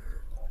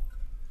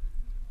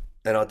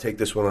 and I'll take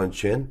this one on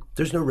chin,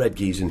 there's no red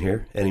gis in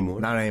here anymore.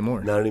 Not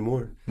anymore. Not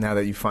anymore. Now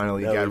that you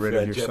finally got rid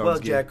of your son's Well,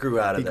 gi. Jack grew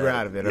out of that. He grew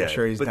out of it. I'm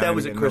sure he's But down that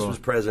was to a get Christmas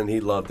new. present. He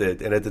loved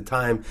it. And at the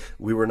time,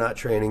 we were not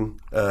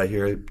training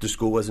here. The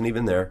school wasn't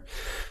even there.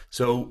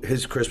 So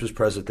his Christmas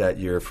present that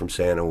year from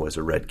Santa was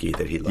a red gi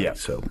that he liked. Yeah.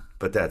 So,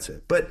 but that's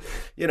it. But,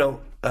 you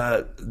know,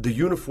 the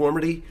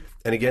uniformity,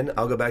 and again,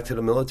 I'll go back to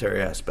the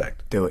military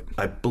aspect. Do it.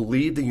 I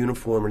believe the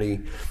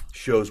uniformity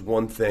shows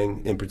one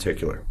thing in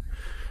particular.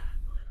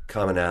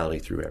 Commonality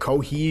through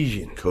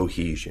everything.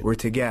 Cohesion. We're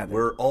together.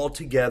 We're all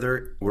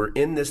together. We're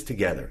in this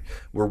together.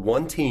 We're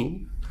one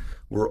team.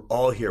 We're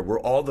all here. We're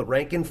all the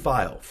rank and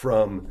file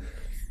from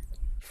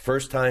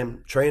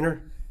first-time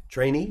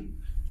trainee,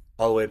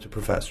 all the way up to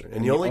professor.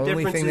 And the only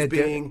difference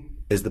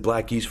is the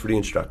black gis for the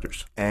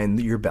instructors. And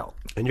your belt.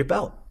 And your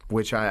belt.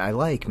 Which I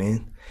like,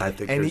 man. I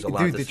think and there's a lot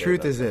dude, to the say truth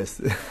about is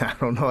that. this. I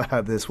don't know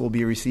how this will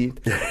be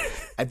received.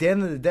 At the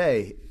end of the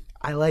day,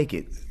 I like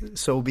it.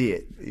 So be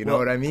it. You know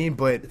what I mean?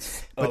 But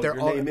your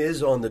name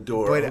is on the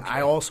door. But okay.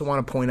 I also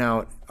want to point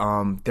out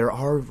there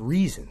are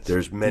reasons.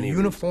 There's many The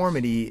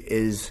uniformity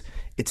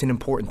it's an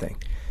important thing.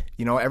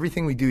 You know,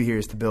 everything we do here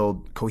is to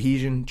build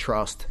cohesion,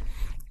 trust,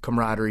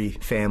 camaraderie,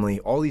 family,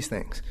 all these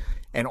things.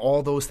 And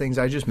all those things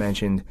I just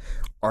mentioned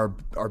are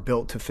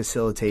built to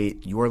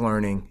facilitate your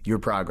learning, your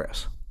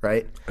progress,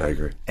 right? I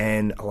agree.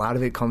 And a lot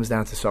of it comes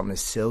down to something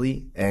as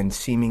silly and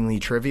seemingly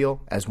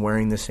trivial as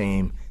wearing the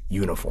same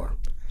uniform.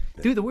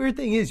 Dude, the weird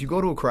thing is, you go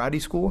to a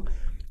karate school,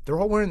 they're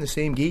all wearing the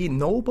same gi.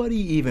 Nobody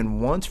even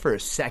once for a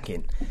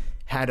second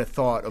had a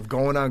thought of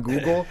going on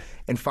Google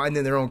and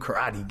finding their own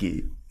karate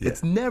gi. Yeah.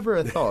 It's never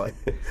a thought.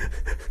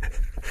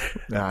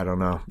 I don't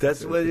know.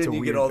 That's when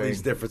you get all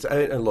these differences.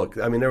 And look,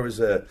 I mean, there was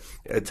a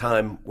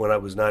time when I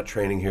was not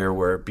training here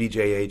where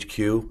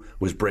BJHQ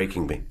was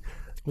breaking me.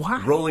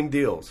 Why? Rolling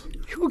deals.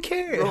 Who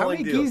cares? How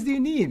many deals. gis do you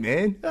need,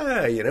 man?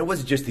 You know, it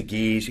wasn't just the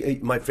gis.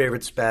 My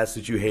favorite spats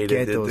that you hated.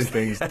 Get those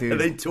things, dude.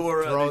 They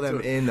tore. Throw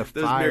them in the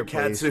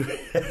fireplace.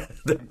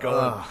 They're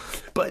gone.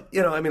 But,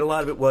 you know, I mean, a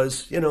lot of it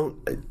was, you know,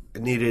 it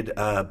needed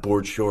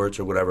board shorts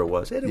or whatever it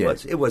was.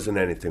 It wasn't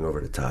anything over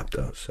the top,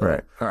 though. So.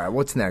 Right. All right.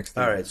 What's next?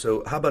 All right.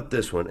 So how about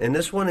this one? And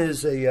this one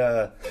is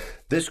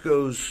this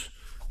goes...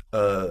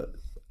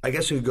 I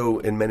guess it could go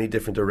in many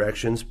different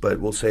directions, but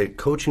we'll say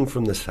coaching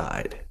from the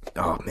side.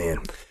 Oh, man.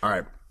 All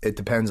right. It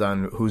depends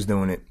on who's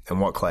doing it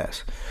and what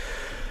class.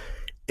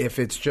 If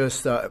it's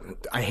just,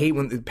 I hate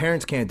when the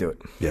parents can't do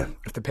it. Yeah.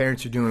 If the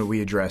parents are doing it,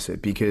 we address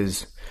it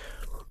because,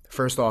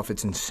 first off,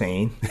 it's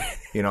insane.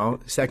 You know?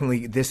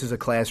 Secondly, this is a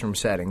classroom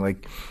setting.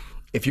 Like,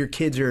 if your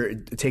kids are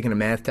taking a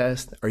math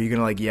test, are you going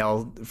to, like,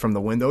 yell from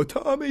the window,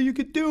 Tommy, you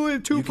could do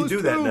it, 2 plus 2.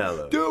 You can do that now,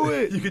 though. Do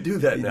it. You could do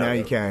that now. Now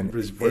you can.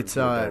 It's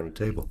on the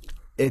table.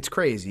 It's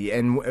crazy.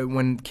 And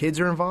when kids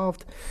are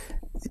involved,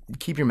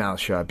 keep your mouth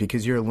shut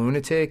because you're a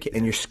lunatic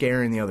and you're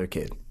scaring the other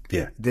kid.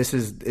 Yeah.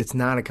 It's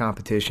not a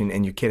competition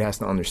and your kid has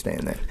to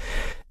understand that.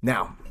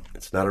 Now,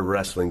 it's not a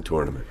wrestling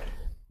tournament.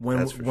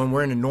 When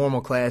we're in a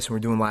normal class and we're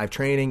doing live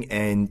training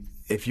and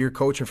if you're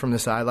coaching from the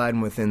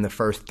sideline within the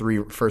first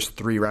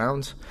three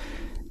rounds,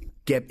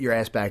 get your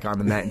ass back on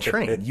the mat and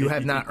train. You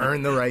have not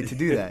earned the right to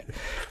do that.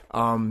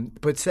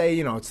 But say,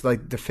 you know, it's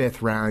like the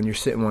 5th round, you're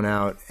sitting one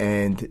out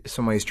and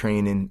somebody's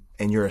training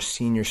and you're a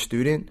senior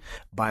student,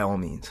 by all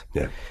means.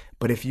 Yeah.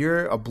 But if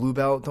you're a blue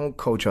belt, don't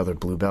coach other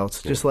blue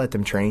belts. Just let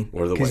them train.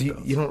 Or the white belts.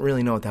 Because you don't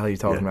really know what the hell you're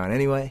talking about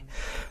anyway.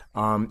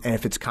 And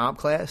if it's comp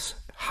class,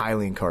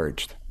 highly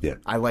encouraged. Yeah.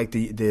 I like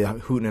the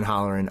hooting and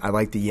hollering. I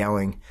like the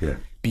yelling. Yeah.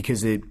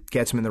 Because it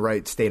gets them in the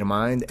right state of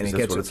mind, and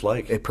that's what it's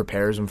like. It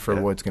prepares them for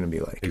what it's going to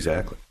be like.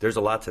 Exactly. There's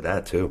a lot to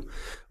that too.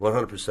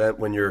 100%.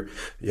 When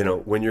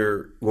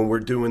we're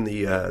doing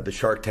the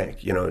Shark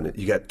Tank, and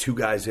you got 2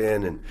 guys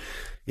in, and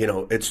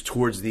it's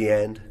towards the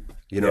end.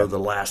 The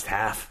last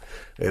half,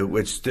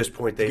 which at this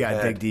point they've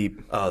had, dig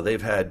deep.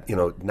 They've had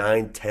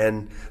 9,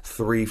 10,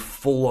 3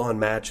 full-on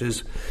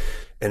matches,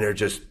 and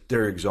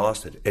they're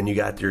exhausted. And you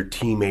got your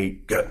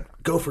teammate,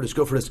 go for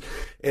this.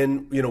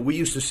 And, we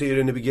used to see it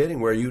in the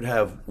beginning where you'd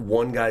have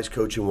one guy's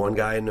coaching one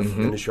guy in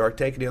the Shark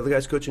Tank and the other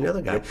guy's coaching the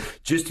other guy,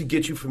 just to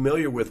get you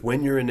familiar with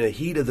when you're in the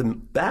heat of the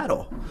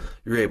battle,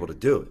 you're able to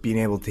do it. Being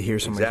able to hear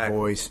somebody's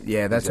voice.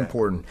 Yeah, that's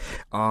important.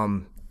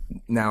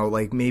 Now,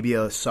 like maybe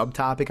a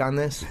subtopic on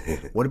this,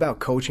 what about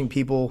coaching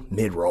people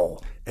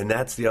mid-roll? And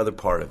that's the other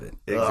part of it.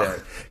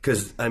 Exactly.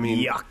 Because,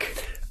 yuck.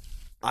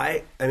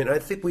 I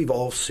think we've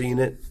all seen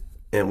it,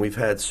 and we've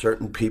had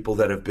certain people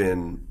that have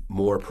been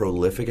more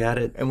prolific at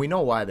it. And we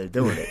know why they're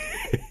doing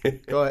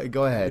it.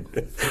 Go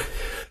ahead.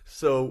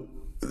 So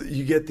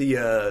you get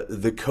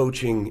the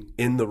coaching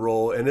in the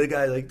role, and the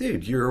guy like,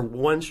 dude, you're a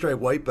 1-stripe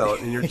white belt,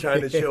 and you're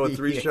trying to show a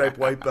 3-stripe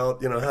white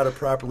belt, how to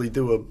properly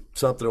do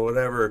something or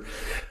whatever.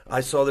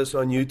 I saw this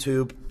on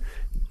YouTube.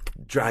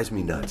 Drives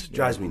me nuts.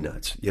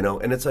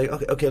 And it's like,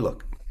 okay,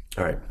 look,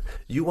 all right,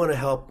 you want to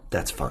help?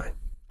 That's fine.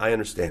 I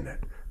understand that.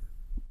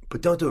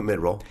 But don't do it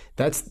mid-roll.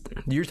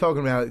 You're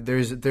talking about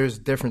there's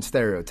different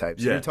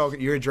stereotypes. Yeah.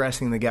 You're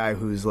addressing the guy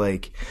who's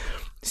like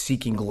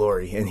seeking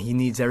glory, and he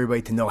needs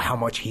everybody to know how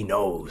much he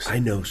knows. I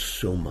know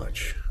so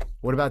much.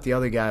 What about the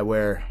other guy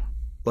where,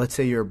 let's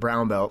say you're a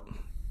brown belt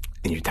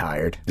and you're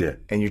tired,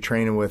 and you're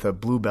training with a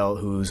blue belt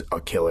who's a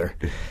killer,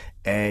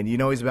 and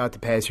he's about to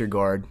pass your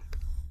guard,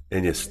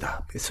 and you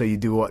stop. So you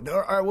do what?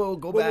 All right, well,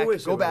 go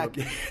back.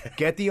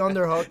 Get the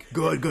underhook.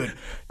 Good.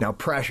 Now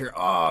pressure.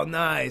 Oh,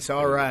 nice.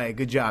 All right,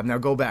 good job. Now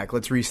go back.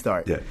 Let's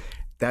restart. Yeah.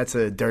 That's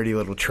a dirty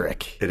little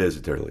trick. It is a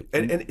dirty,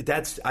 and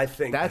I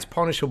think that's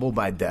punishable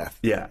by death.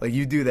 Yeah, like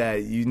you do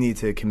that, you need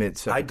to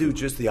commit. I do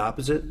just the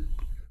opposite.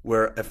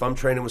 Where if I'm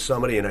training with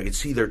somebody and I can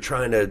see they're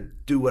trying to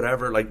do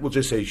whatever, like we'll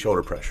just say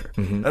shoulder pressure,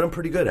 and I'm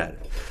pretty good at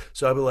it.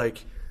 So I'll be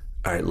like,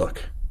 all right,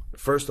 look,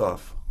 first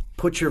off,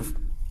 put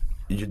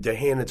the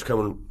hand that's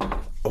coming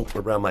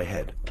around my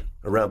head,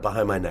 around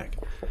behind my neck.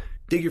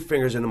 Dig your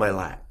fingers into my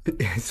lap.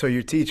 So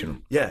you're teaching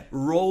them. Yeah,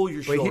 roll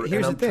your shoulder.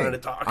 Here's and the thing. Trying to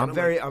talk, I'm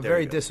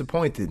very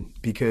disappointed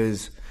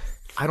because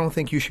I don't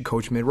think you should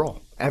coach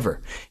mid-roll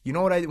ever. You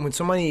know what when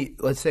somebody,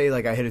 let's say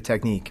like I hit a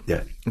technique,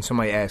 and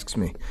somebody asks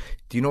me,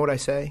 do you know what I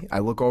say? I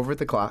look over at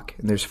the clock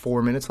and there's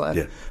 4 minutes left.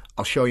 Yeah.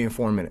 I'll show you in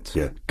 4 minutes.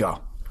 Yeah. Go.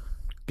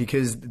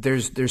 Because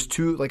there's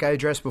 2, like I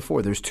addressed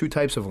before, there's 2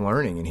 types of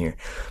learning in here.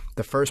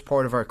 The first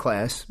part of our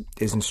class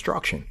is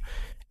instruction.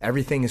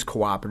 Everything is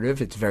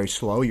cooperative. It's very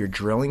slow. You're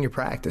drilling, you're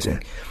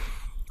practicing. Yeah.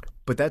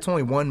 But that's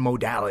only one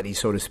modality,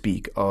 so to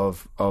speak,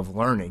 of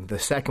learning. The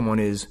second one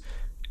is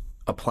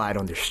applied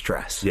under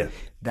stress. Yeah.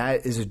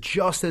 That is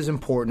just as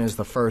important as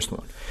the first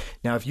one.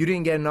 Now, if you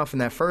didn't get enough in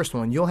that first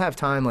one, you'll have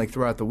time like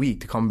throughout the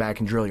week to come back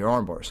and drill your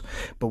arm bars.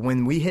 But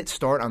when we hit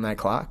start on that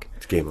clock,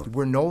 it's game over.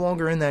 We're no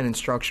longer in that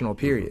instructional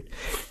period.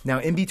 Now,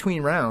 in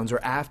between rounds or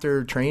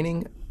after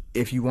training,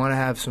 if you want to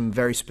have some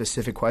very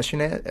specific question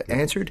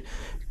answered,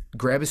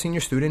 grab a senior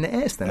student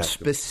and ask them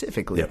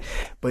specifically. Yep.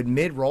 But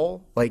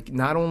mid-roll, like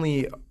not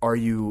only are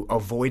you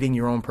avoiding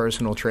your own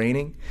personal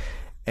training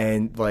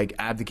and like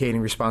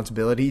abdicating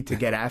responsibility to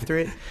get after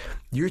it,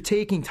 you're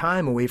taking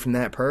time away from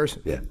that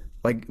person. Yeah.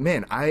 Like,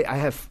 man,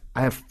 I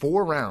have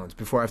 4 rounds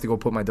before I have to go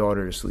put my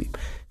daughter to sleep.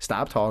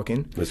 Stop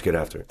talking. Let's get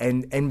after it.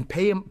 And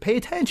pay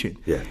attention.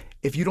 Yeah.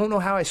 If you don't know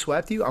how I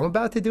swept you, I'm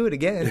about to do it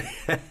again.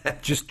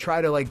 Just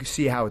try to like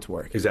see how it's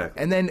working. Exactly.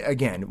 And then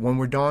again, when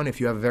we're done, if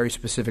you have a very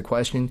specific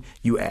question,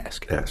 you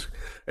ask.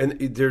 And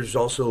there's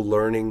also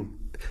learning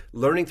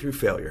through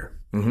failure.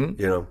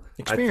 Mm-hmm.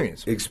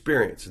 Experience.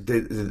 Experience.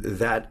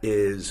 That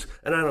is,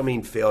 and I don't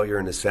mean failure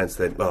in the sense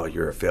that,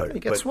 you're a failure. You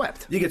get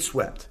swept. You get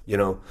swept.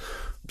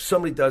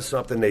 Somebody does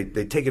something,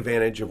 they take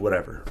advantage of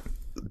whatever.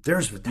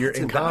 You're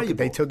incompetent.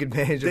 They took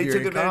advantage of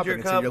your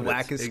incompetence and your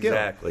lack of skill.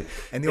 Exactly.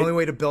 And the only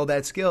way to build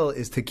that skill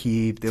is to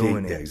keep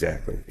doing it. Yeah,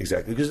 exactly.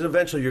 Because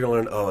eventually you're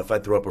going to learn, if I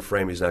throw up a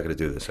frame, he's not going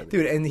to do this anymore.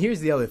 Dude, and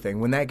here's the other thing.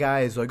 When that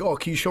guy is like,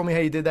 can you show me how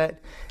you did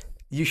that?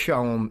 You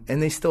show them,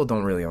 and they still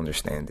don't really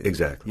understand it.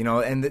 Exactly.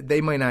 And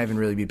they might not even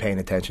really be paying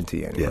attention to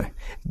you anyway.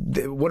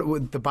 Yeah.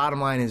 The bottom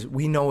line is,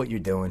 we know what you're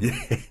doing.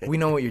 We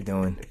know what you're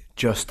doing.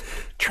 Just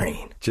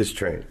train. Just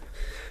train.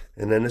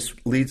 And then this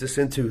leads us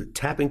into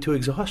tapping to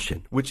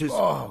exhaustion, which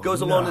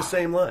goes along the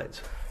same lines.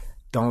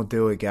 Don't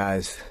do it,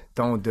 guys.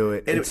 Don't do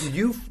it.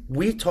 And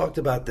we talked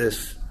about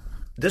this.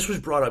 This was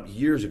brought up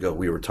years ago.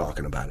 We were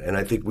talking about it, and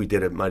I think we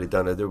did it. Might have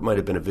done it. There might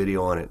have been a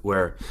video on it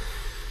where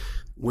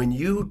when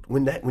you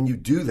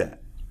do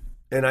that,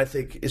 and I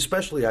think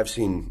especially I've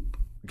seen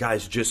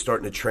guys just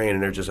starting to train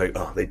and they're just like,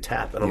 they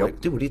tap, and I'm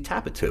like, dude, what do you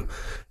tap it to?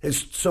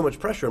 There's so much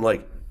pressure. I'm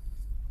like,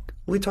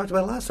 we talked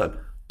about it last time,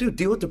 dude.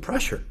 Deal with the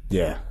pressure.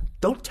 Yeah.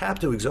 don't tap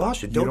to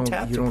exhaustion. Don't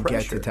tap to don't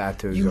pressure. get to tap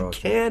to exhaustion. You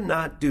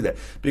cannot do that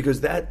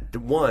because that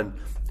one.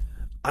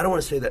 I don't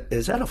want to say that.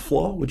 Is that a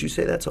flaw? Would you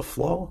say that's a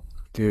flaw?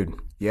 Dude,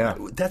 yeah.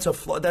 That's a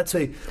flaw.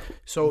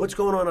 So what's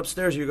going on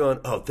upstairs? You're going,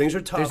 oh, things are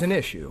tough. There's an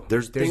issue.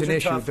 There's an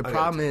issue. Tough. The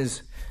problem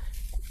is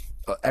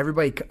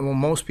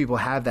most people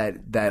have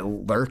that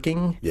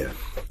lurking. Yeah.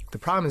 The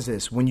problem is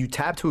this. When you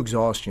tap to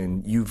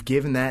exhaustion, you've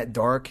given that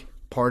dark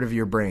part of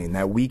your brain,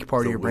 that weak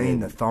part of your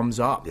brain, the thumbs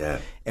up. Yeah.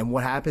 And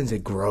what happens?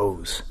 It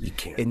grows. You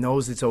can't. It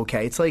knows it's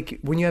okay. It's like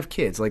when you have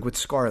kids, like with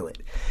Scarlett.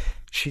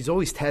 She's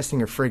always testing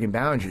her friggin'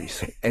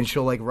 boundaries. And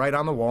she'll like write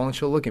on the wall and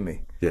she'll look at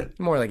me. Yeah.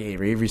 More like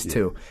Avery. Avery's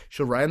too.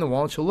 She'll write on the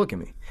wall and she'll look at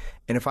me.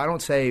 And if I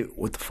don't say,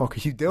 what the fuck are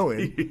you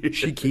doing?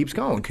 She keeps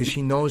going because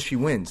she knows she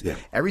wins. Yeah.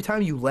 Every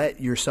time you let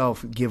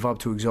yourself give up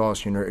to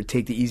exhaustion or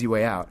take the easy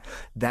way out,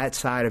 that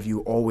side of you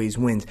always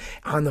wins.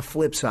 On the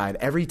flip side,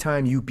 every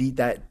time you beat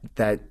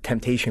that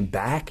temptation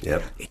back,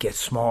 Yep. it gets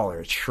smaller.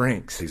 It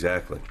shrinks.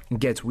 Exactly. It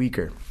gets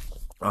weaker.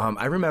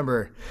 I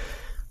remember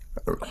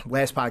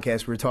last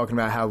podcast we were talking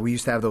about how we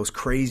used to have those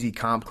crazy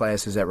comp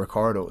classes at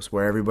Ricardo's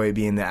where everybody would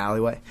be in the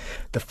alleyway.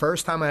 The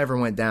first time I ever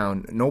went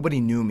down, nobody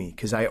knew me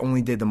because I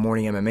only did the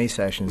morning MMA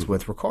sessions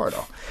with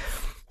Ricardo.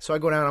 So I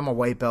go down, I'm a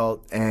white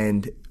belt,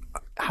 and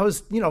I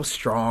was,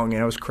 strong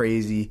and I was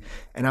crazy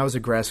and I was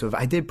aggressive.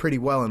 I did pretty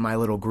well in my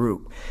little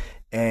group.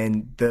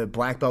 And the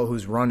black belt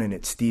who's running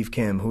it, Steve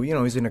Kim, who,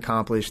 he's an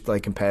accomplished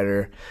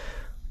competitor,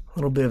 a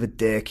little bit of a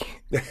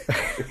dick.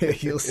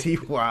 You'll see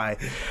why.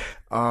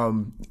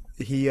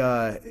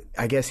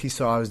 I guess he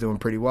saw I was doing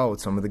pretty well with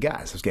some of the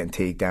guys. I was getting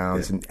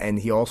takedowns, and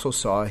he also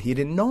saw he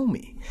didn't know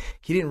me.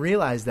 He didn't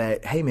realize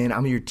that, hey, man,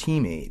 I'm your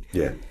teammate.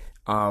 Yeah.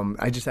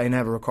 I didn't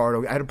have a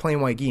Ricardo. I had a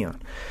plain white gi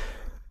on.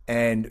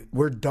 And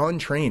we're done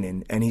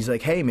training, and he's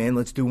like, hey, man,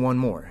 let's do one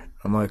more.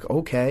 I'm like,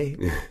 okay.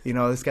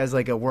 This guy's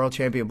like a world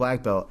champion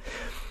black belt.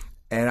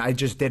 And I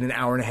just did an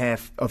hour and a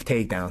half of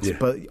takedowns,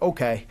 but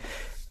okay.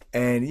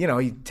 And,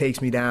 he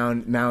takes me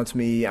down, mounts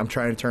me. I'm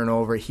trying to turn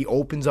over. He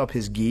opens up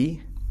his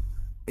gi.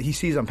 He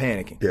sees I'm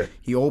panicking. Yeah.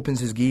 He opens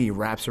his gi, he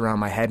wraps around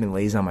my head and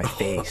lays on my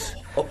face.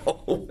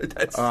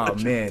 Oh,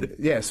 man.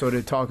 Yeah, so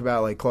to talk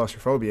about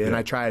claustrophobia, and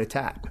I try to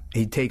tap.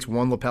 He takes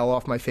one lapel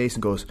off my face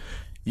and goes,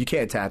 you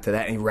can't tap to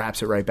that, and he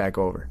wraps it right back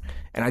over.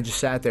 And I just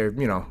sat there,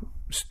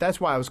 that's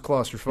why I was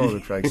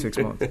claustrophobic for 6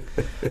 months.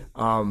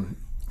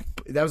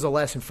 That was a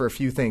lesson for a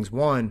few things.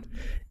 One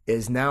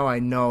is now I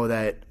know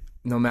that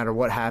no matter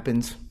what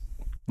happens,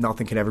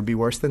 nothing can ever be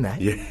worse than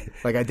that. Yeah.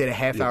 I did a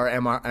half-hour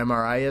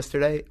MRI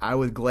yesterday. I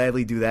would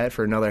gladly do that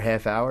for another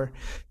half hour,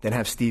 then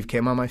have Steve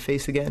Kim on my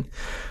face again.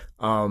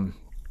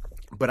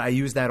 But I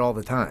use that all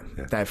the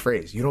time, that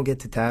phrase. You don't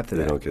get to tap to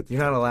that. You're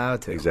not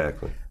allowed to.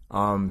 Exactly.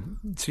 So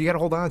you got to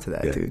hold on to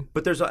that, dude.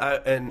 But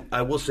and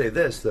I will say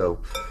this,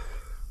 though.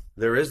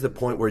 There is the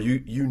point where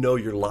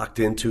you're locked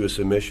into a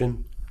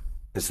submission.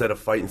 Instead of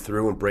fighting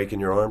through and breaking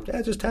your arm,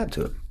 just tap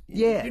to it.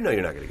 Yeah. You're not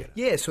going to get it.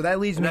 Yeah, so that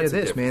leads me to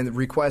this, man,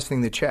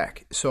 requesting the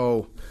check.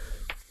 So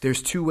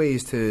there's two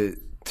ways to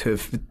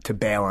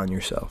bail on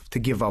yourself, to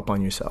give up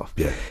on yourself.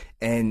 Yeah.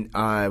 And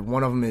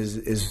one of them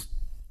is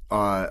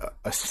a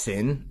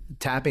sin,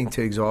 tapping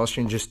to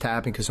exhaustion, just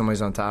tapping because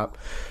somebody's on top.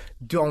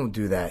 Don't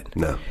do that.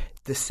 No.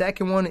 The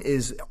second one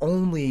is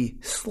only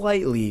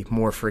slightly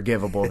more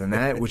forgivable than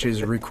that, which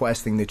is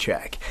requesting the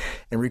check.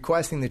 And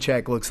requesting the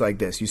check looks like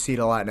this. You see it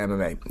a lot in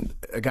MMA.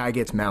 A guy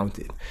gets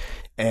mounted,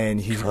 and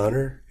he's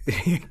Connor.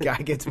 Guy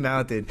gets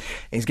mounted, and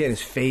he's getting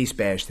his face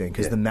bashed in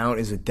because the mount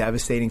is a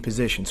devastating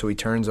position. So he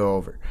turns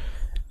over,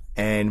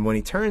 and when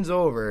he turns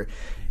over,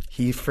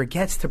 he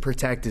forgets to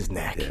protect his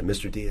neck. Yeah,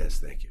 Mr. Diaz,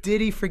 thank you.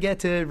 Did he forget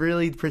to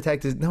really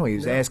protect his? No, he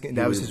was asking.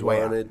 That was his way.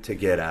 He wanted to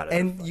get out of it.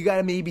 And you got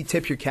to maybe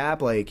tip your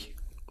cap,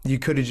 you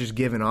could have just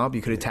given up.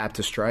 You could have tapped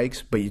to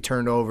strikes, but you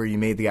turned over. You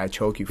made the guy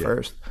choke you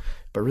first.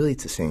 But really,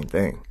 it's the same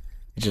thing.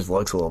 It just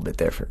looks a little bit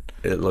different.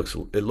 It looks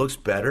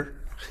better.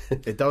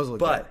 It does look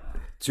better.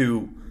 But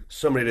to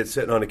somebody that's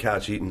sitting on the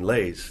couch eating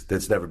Lay's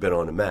that's never been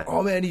on the mat.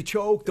 Oh, man, he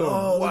choked him.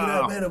 Oh, look at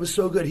wow. that, man. It was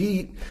so good.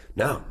 He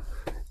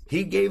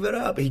gave it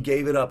up. He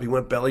gave it up. He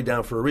went belly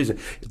down for a reason.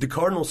 The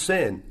cardinal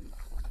sin,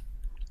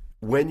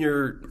 when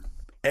you're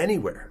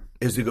anywhere,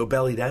 is to go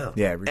belly down.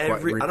 Yeah, I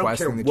don't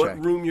care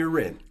what room you're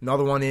in.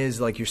 Another one is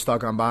you're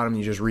stuck on bottom.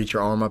 You just reach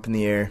your arm up in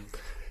the air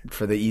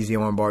for the easy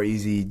arm bar,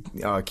 easy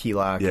key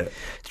lock. Yeah.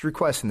 It's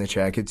requesting the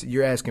check.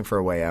 You're asking for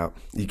a way out.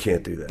 You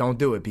can't do that. Don't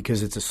do it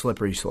because it's a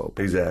slippery slope.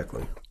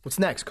 Exactly. What's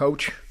next,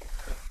 Coach?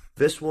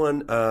 This one,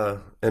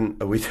 the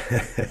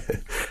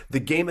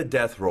game of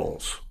death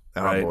rolls.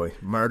 Oh, right? boy.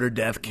 Murder,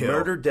 death, kill.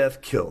 Murder,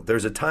 death, kill.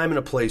 There's a time and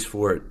a place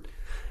for it.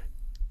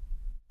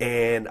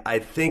 And I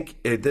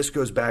think this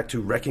goes back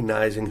to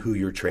recognizing who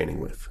you're training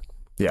with.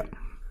 Yeah.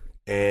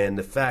 And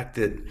the fact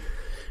that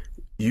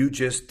you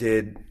just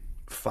did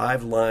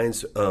 5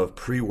 lines of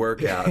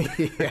pre-workout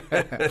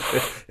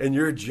and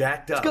you're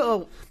jacked up. Let's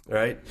go.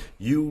 Right?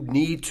 You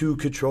need to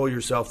control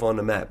yourself on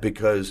the mat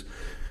because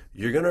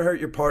you're going to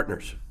hurt your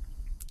partners.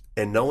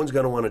 And no one's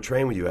going to want to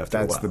train with you after a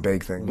while. That's the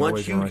big thing.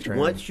 Once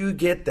you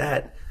get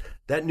that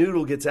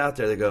noodle gets out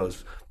there that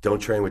goes, don't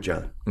train with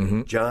John.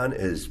 Mm-hmm. John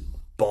is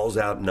balls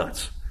out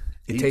nuts.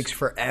 It takes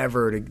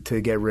forever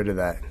to get rid of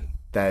that.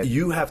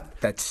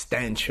 That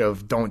stench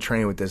of don't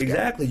train with this guy.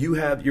 Exactly.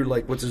 You're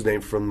like, what's his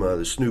name from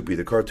the Snoopy,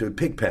 the cartoon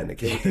Pigpen. It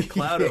came with a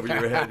cloud over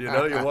your head,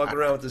 You're walking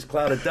around with this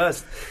cloud of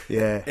dust.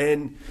 Yeah.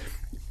 And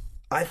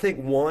I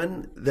think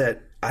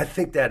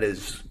that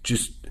is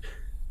just,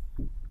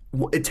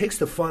 it takes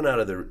the fun out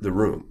of the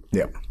room.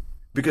 Yeah.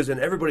 Because then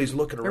everybody's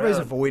looking around.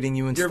 Everybody's avoiding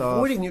you and They're stuff.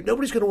 avoiding you.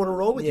 Nobody's going to want to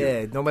roll with you.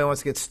 Yeah, nobody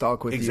wants to get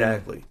stuck with you.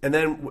 Exactly. And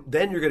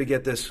then you're going to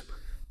get this,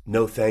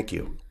 no thank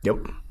you.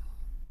 Yep.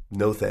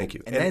 No thank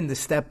you. And then the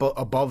step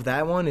above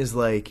that one is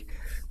like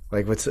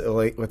with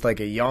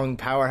a young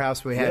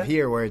powerhouse we have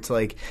here, where it's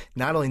like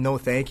not only no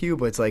thank you,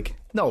 but it's like,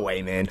 no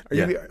way, man.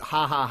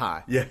 Ha ha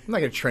ha. Yeah. I'm not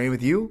gonna train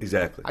with you.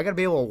 Exactly. I gotta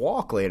be able to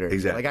walk later.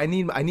 Exactly. Like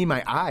I need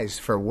my eyes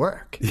for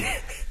work.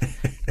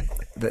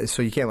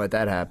 So you can't let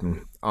that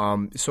happen.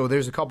 So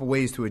there's a couple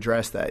ways to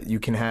address that.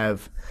 You can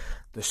have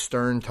the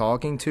stern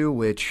talking to,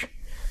 which,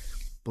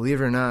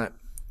 believe it or not,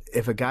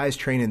 if a guy's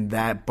training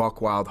that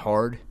buck wild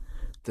hard,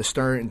 the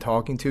stern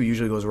talking to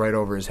usually goes right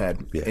over his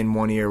head, in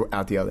one ear,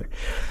 out the other.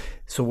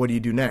 So what do you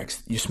do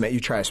next? You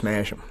try to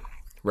smash him,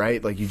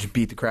 right? Like you just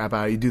beat the crap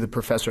out of him. You do the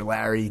Professor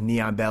Larry, knee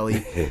on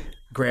belly,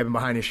 grab him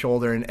behind his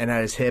shoulder and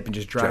at his hip and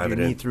just drive your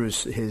knee through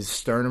his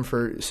sternum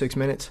for 6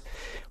 minutes.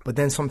 But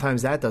then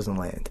sometimes that doesn't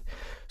land.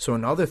 So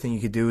another thing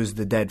you could do is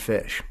the dead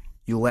fish.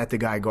 You let the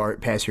guy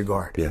pass your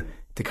guard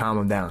to calm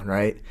him down,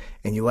 right?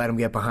 And you let him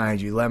get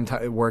behind you. You let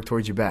him work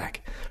towards your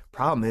back.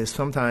 Problem is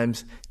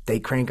sometimes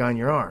they crank on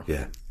your arm.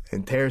 Yeah.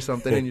 And tear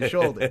something in your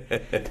shoulder.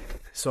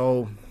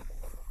 So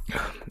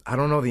I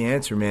don't know the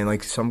answer, man.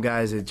 Like some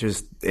guys, you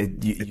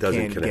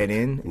can't get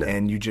in,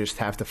 and you just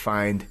have to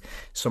find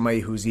somebody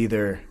who's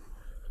either,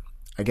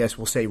 I guess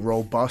we'll say,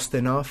 robust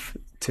enough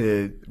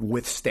to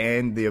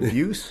withstand the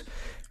abuse,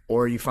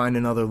 or you find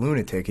another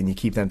lunatic and you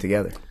keep them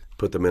together.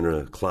 Put them in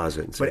a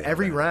closet. And but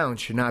every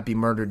round should not be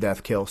murder,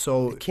 death, kill.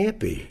 So it can't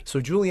be.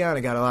 So Juliana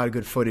got a lot of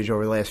good footage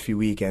over the last few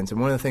weekends, and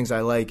one of the things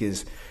I like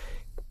is,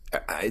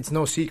 it's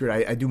no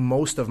secret, I do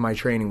most of my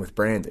training with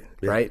Brandon,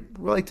 right?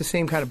 We're like the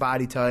same kind of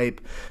body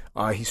type.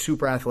 He's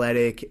super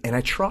athletic, and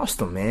I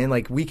trust him, man.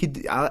 Like he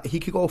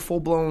could go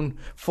full-blown,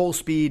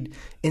 full-speed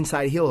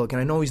inside heel hook, and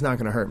I know he's not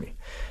going to hurt me.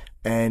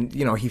 And,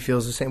 he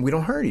feels the same. We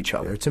don't hurt each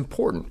other. It's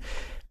important.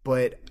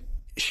 But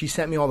she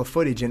sent me all the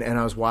footage, and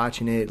I was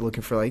watching it,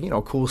 looking for,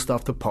 cool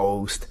stuff to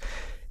post.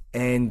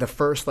 And the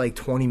first,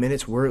 20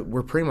 minutes,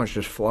 we're pretty much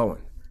just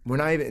flowing. We're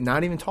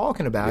not even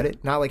talking about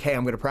it. Not like, hey,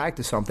 I'm going to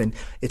practice something.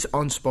 It's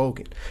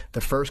unspoken.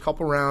 The first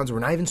couple rounds, we're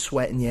not even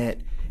sweating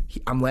yet.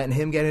 I'm letting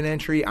him get an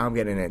entry. I'm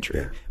getting an entry.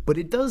 Yeah. But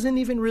it doesn't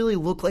even really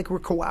look like we're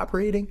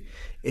cooperating.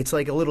 It's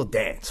like a little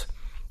dance.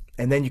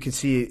 And then you can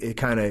see it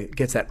kind of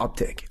gets that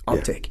uptick.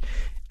 Yeah.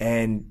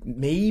 And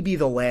maybe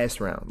the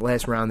last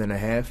round and a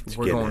half,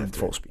 we're going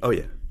full speed. Oh,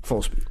 yeah.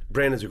 Full speed.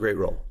 Brandon's a great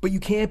roll. But you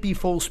can't be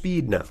full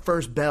speed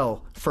first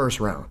bell, first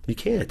round. You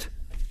can't.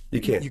 You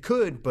can't. You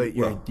could, but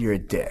you're a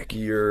dick.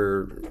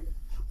 You're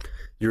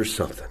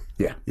something.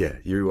 Yeah. Yeah,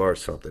 you are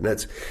something.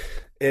 That's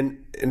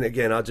and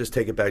again, I'll just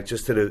take it back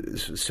just to the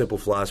simple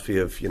philosophy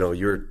of,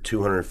 you're a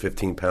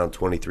 215-pound,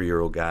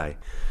 23-year-old guy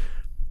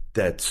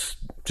that's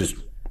just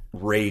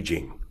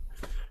raging.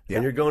 Yeah.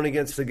 And you're going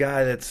against a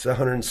guy that's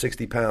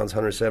 160 pounds,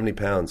 170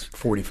 pounds.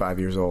 45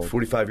 years old.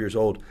 45 years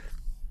old.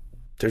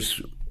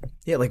 There's...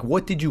 Yeah,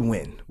 what did you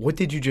win? What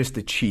did you just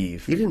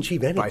achieve? You didn't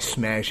achieve anything. By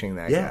smashing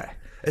that guy.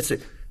 That's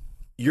it.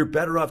 You're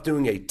better off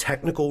doing a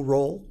technical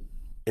roll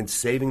and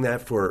saving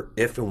that for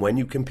if and when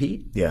you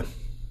compete. Yeah.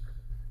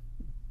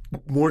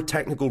 More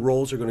technical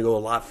rolls are going to go a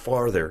lot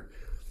farther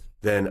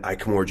than I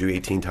commord you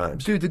 18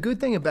 times. Dude, the good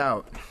thing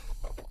about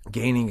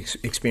gaining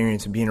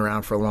experience and being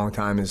around for a long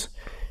time is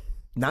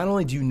not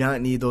only do you not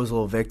need those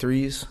little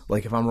victories,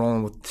 like if I'm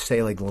rolling with,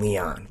 say, like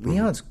Leon. Mm-hmm.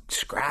 Leon's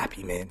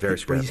scrappy, man. Very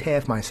scrappy. But he's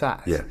half my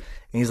size. Yeah. And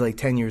he's like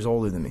 10 years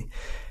older than me.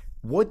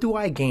 What do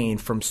I gain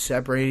from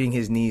separating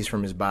his knees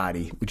from his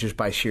body, just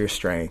by sheer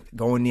strength,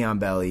 going knee on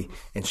belly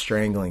and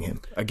strangling him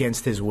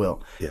against his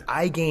will? Yeah.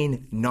 I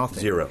gain nothing.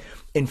 Zero.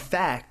 In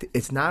fact,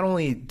 it's not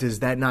only does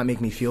that not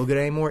make me feel good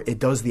anymore, it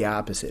does the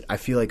opposite. I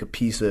feel like a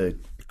piece of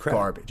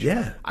garbage.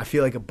 Yeah. I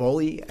feel like a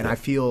bully, and I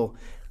feel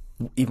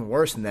even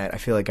worse than that, I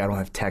feel like I don't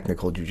have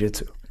technical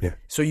jiu-jitsu. Yeah.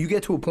 So you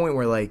get to a point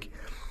where,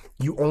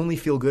 you only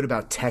feel good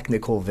about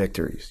technical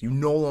victories. You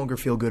no longer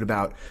feel good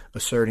about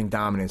asserting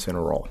dominance in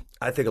a roll.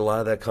 I think a lot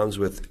of that comes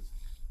with,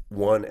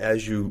 one,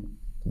 there's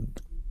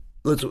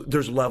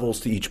levels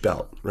to each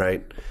belt,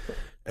 right?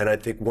 And I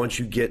think once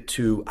you get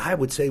to, I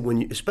would say,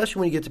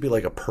 especially when you get to be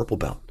like a purple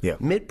belt,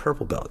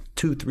 mid-purple belt,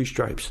 2-3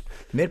 stripes.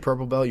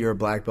 Mid-purple belt, you're a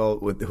black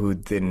belt who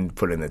didn't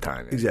put in the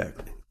time.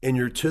 Exactly. And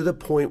you're to the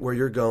point where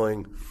you're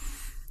going,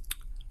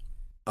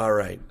 all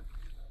right,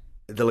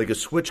 a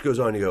switch goes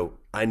on, you go,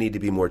 I need to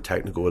be more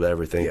technical with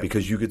everything,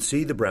 because you could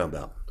see the brown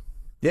belt.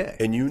 Yeah.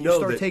 And you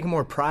start taking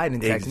more pride in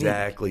technique.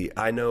 Exactly.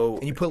 I know.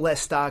 And you put less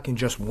stock in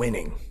just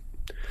winning.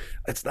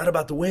 It's not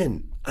about the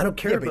win. I don't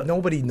care. But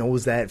nobody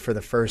knows that for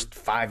the first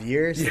 5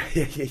 years.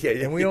 Yeah.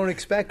 And we don't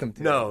expect them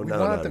to. No. We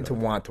want them to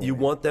want to win. You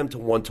want them to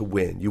want to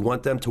win. You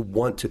want them to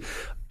want to.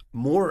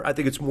 I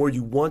think it's more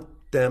you want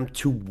them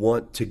to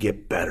want to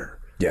get better.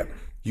 Yeah.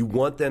 You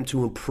want them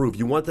to improve.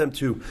 You want them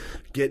to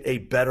get a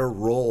better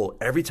roll.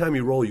 Every time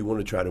you roll, you want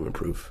to try to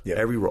improve. Yeah.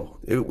 Every roll.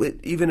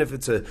 Even if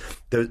it's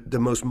the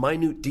most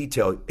minute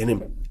detail,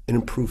 an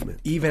improvement.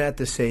 Even at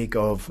the sake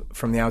of,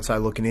 from the outside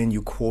looking in,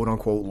 you quote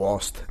unquote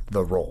lost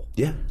the roll.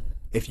 Yeah.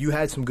 If you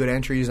had some good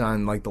entries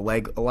on like the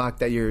leg lock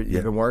that you've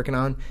been working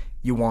on,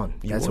 you won.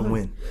 That's a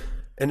win.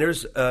 And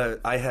there's,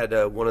 I had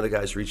one of the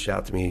guys reached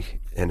out to me,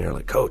 and they're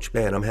like, Coach,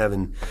 man, I'm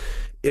having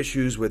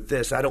issues with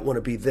this. I don't want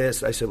to be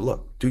this. I said,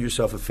 look, do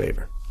yourself a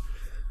favor.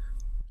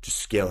 Just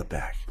scale it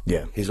back.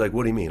 Yeah. He's like,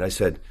 what do you mean? I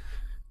said,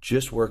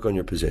 just work on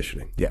your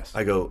positioning. Yes.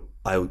 I go,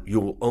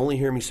 you'll only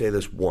hear me say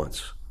this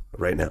once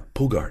right now.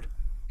 Pull guard.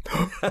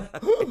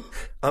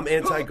 I'm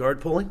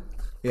anti-guard pulling,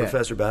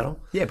 Professor Battle.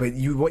 Yeah, but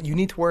you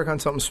need to work on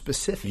something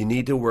specific. You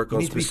need to work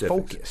on specifics. You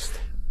need to be focused.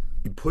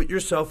 You put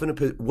yourself in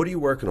what are you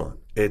working on?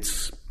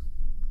 It's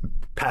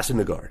passing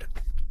the guard.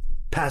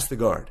 Pass the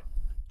guard.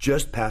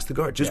 Just pass the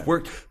guard. Just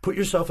put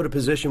yourself in a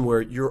position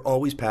where you're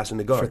always passing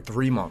the guard. For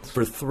 3 months.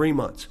 For 3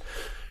 months.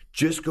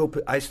 Just go,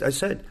 I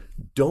said,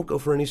 don't go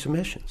for any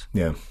submissions.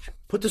 Yeah.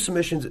 Put the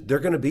submissions, they're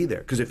going to be there.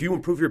 Because if you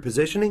improve your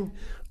positioning,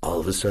 all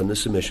of a sudden the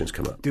submissions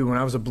come up. Dude, when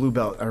I was a blue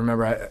belt, I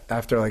remember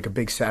after like a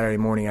big Saturday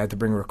morning, I had to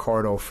bring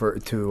Ricardo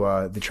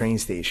to the train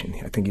station.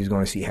 I think he was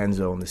going to see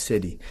Henzo in the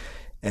city.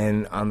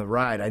 And on the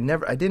ride, I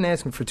didn't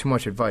ask him for too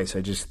much advice.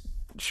 I just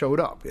showed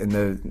up and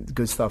the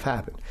good stuff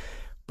happened.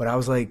 But I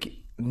was like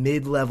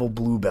mid-level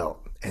blue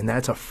belt, and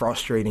that's a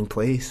frustrating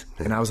place.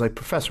 And I was like,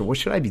 Professor, what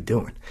should I be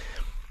doing? And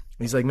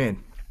he's like,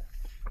 man,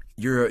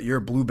 you're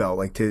a blue belt.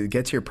 Like, to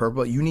get to your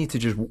purple belt, you need to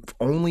just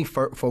only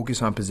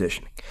focus on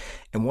positioning.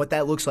 And what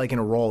that looks like in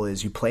a roll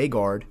is you play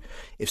guard.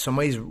 If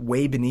somebody's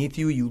way beneath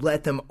you, you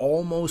let them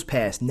almost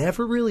pass.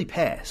 Never really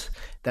pass.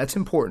 That's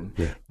important.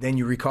 Yeah. Then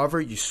you recover,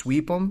 you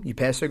sweep them, you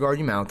pass their guard,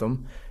 you mount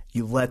them.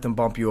 You let them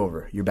bump you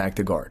over. You're back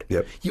to guard.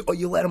 Yep.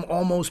 You let them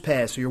almost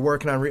pass, so you're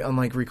working on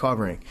like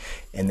recovering.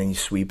 And then you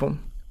sweep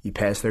them. You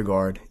pass their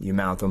guard, you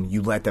mount them,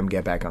 you let them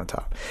get back on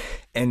top.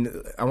 And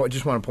I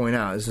just want to point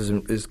out, this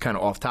is kind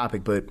of off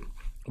topic, but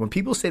when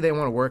people say they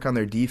want to work on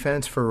their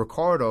defense, for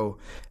Ricardo,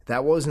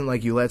 that wasn't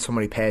like you let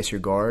somebody pass your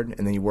guard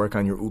and then you work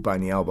on your oop on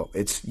the elbow.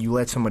 It's you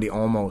let somebody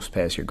almost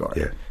pass your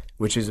guard,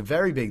 which is a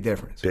very big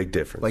difference. Big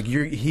difference. Like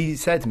he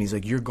said to me, he's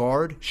like, your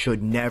guard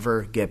should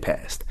never get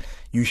passed.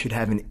 You should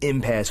have an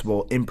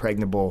impassable,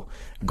 impregnable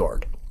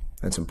guard.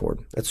 That's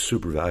important. That's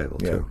super valuable,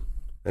 too.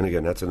 And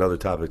again, that's another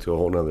topic to a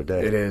whole nother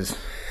day. It is.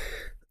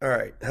 All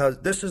right.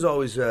 This is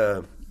always,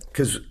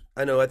 because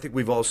I think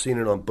we've all seen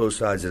it on both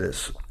sides of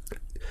this.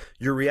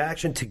 Your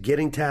reaction to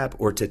getting tapped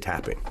or to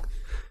tapping.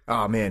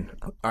 Oh, man.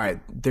 All right.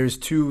 There's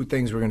two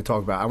things we're going to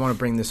talk about. I want to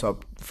bring this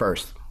up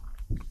first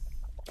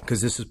because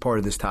this is part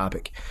of this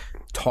topic.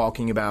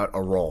 Talking about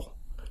a roll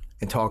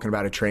and talking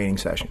about a training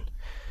session.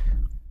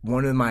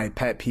 One of my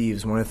pet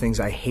peeves, one of the things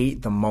I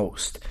hate the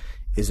most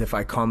is if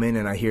I come in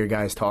and I hear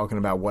guys talking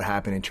about what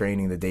happened in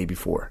training the day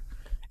before.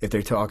 If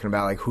they're talking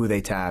about like who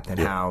they tapped and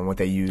how and what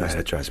they used.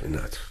 That drives me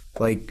nuts.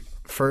 Like,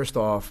 first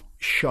off,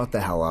 shut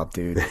the hell up,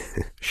 dude.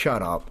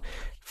 Shut up.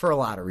 For a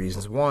lot of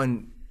reasons.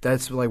 One,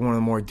 that's like one of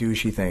the more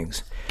douchey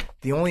things.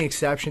 The only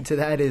exception to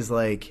that is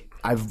like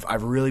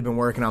I've really been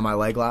working on my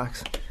leg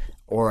locks,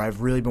 or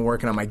I've really been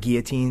working on my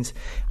guillotines.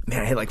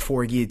 Man, I hit like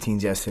 4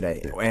 guillotines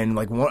yesterday. And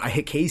like I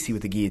hit Casey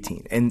with the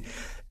guillotine. And,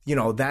 you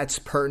know, that's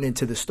pertinent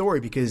to the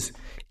story because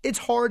it's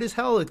hard as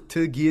hell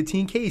to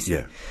guillotine Casey.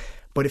 Yeah.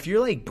 But if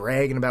you're like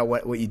bragging about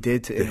what you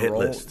did to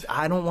enroll,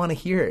 I don't want to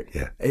hear it.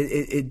 Yeah.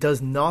 It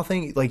does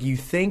nothing. Like, you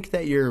think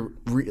that you're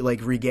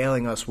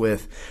regaling us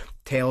with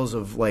tales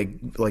of like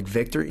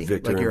victory,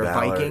 like you're a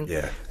valor, Viking.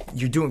 Yeah.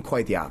 You're doing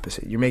quite the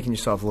opposite. You're making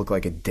yourself look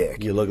like a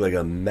dick. You look like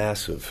a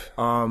massive.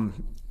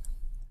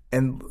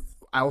 And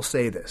I'll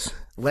say this.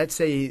 Let's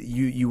say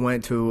you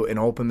went to an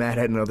open mat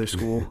at another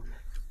school.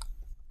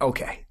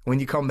 Okay. When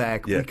you come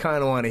back, we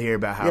kind of want to hear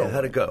about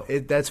how'd it go.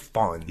 That's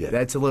fun. Yeah.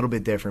 That's a little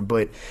bit different.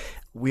 But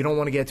we don't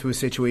want to get to a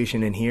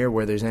situation in here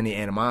where there's any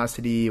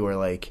animosity or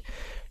like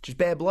just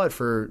bad blood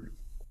for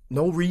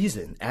no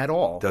reason at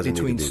all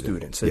between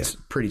students. It's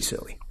pretty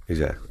silly.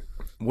 Exactly.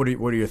 What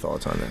are your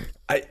thoughts on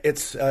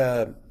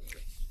that?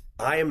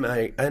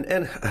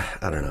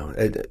 I don't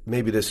know.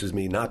 Maybe this is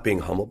me not being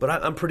humble, but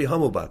I'm pretty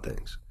humble about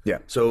things. Yeah.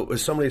 So if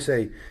somebody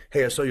say,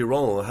 "Hey, I saw you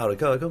rolling. How'd it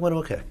go?" I go, "Well,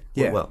 okay.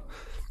 Yeah. Well."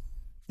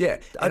 Yeah.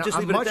 I'm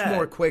much at that.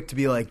 more quick to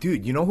be like,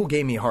 dude, you know who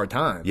gave me a hard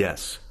time?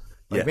 Yes.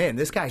 Like, man,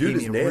 this guy gave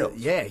me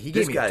he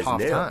gave me a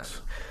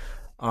tough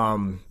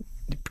time.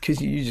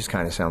 Because you just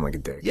kind of sound like a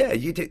dick. Yeah,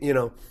 you did. You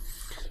know,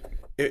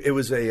 it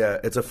was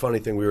it's a funny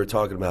thing. We were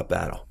talking about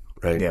battle,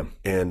 right? Yeah.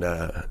 And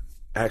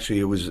actually,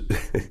 it was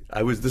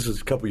this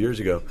was a couple years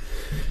ago.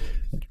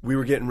 We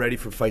were getting ready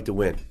for Fight to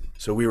Win,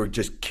 so we were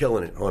just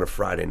killing it on a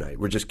Friday night.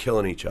 We're just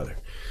killing each other.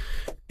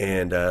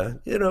 And,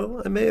 you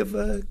know, I may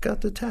have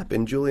got the tap,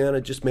 and Juliana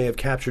just may have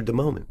captured the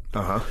moment.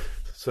 Uh-huh.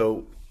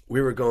 So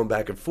we were going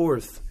back and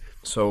forth,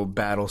 So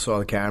Battle saw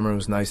the camera,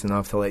 was nice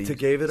enough to let you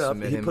gave it up.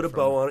 submit He him put a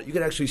bow on it. You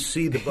could actually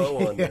see the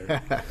bow on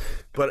there.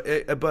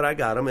 But I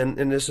got him,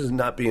 and this is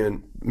not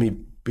being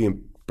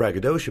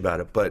braggadocious about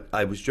it, but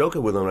I was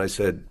joking with him, and I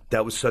said,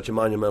 that was such a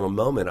monumental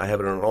moment. I have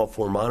it on all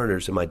 4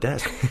 monitors in my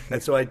desk.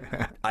 And so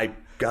I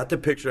got the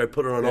picture, I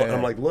put it on all, and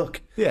I'm like,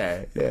 look.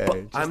 Yeah. But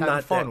Just I'm having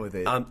not fun with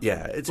it.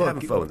 It's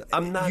having fun with it.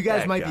 I'm not You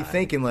guys that might guy. be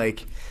thinking,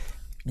 like,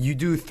 you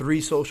do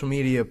 3 social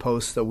media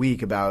posts a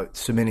week about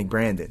submitting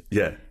Brandon.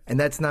 Yeah. And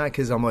that's not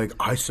because I'm like,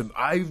 I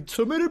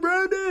submitted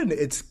Brandon.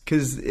 It's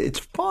because it's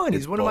fun.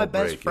 He's one of my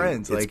best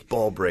friends. It's like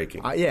ball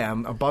breaking.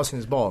 I'm busting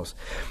his balls.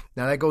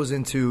 Now that goes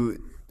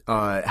into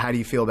how do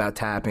you feel about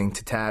tapping,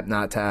 to tap,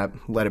 not tap,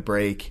 let it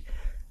break,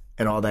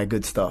 and all that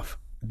good stuff.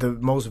 The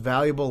most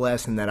valuable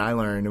lesson that I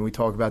learned, and we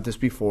talked about this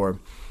before,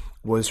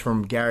 was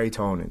from Gary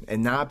Tonin.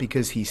 And not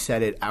because he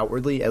said it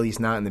outwardly, at least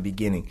not in the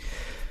beginning.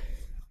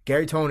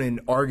 Gary Tonin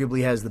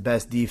arguably has the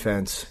best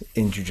defense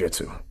in Jiu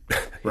Jitsu,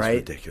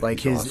 right? Ridiculous. Like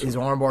his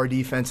armbar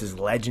defense is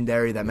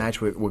legendary. That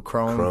match with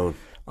Crone.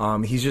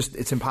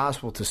 It's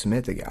impossible to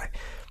submit the guy.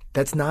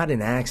 That's not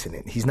an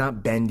accident. He's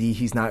not bendy.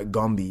 He's not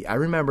Gumby. I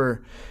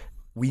remember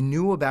we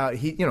knew about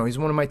he's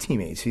one of my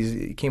teammates.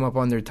 He came up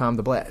under Tom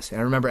DeBlas.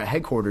 And I remember at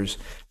headquarters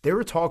they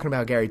were talking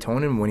about Gary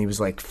Tonin when he was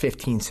like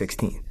 15,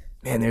 16.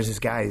 Man, there's this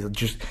guy.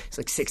 He's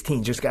like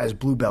 16. Just got his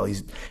blue belt.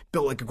 He's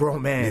built like a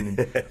grown man.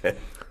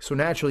 So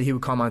naturally, he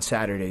would come on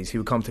Saturdays. He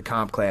would come to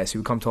comp class. He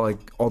would come to like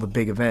all the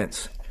big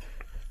events,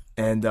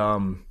 and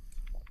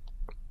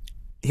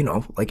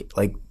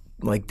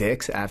like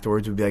Dix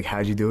afterwards would be like,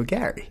 "How'd you do with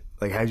Gary?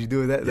 Like, how'd you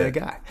do with that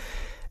guy?"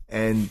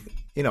 And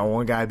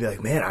one guy would be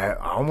like, "Man, I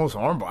almost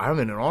armbar. I'm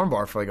in an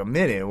armbar for like a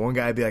minute." One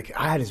guy would be like,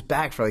 "I had his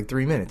back for like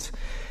 3 minutes."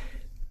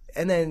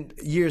 And then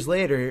years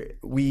later,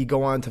 we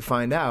go on to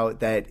find out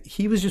that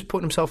he was just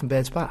putting himself in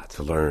bad spots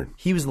To learn.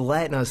 He was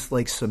letting us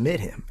like submit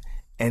him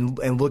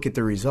and look at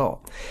the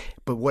result.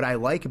 But what I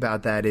like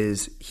about that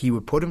is he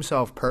would put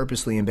himself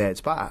purposely in bad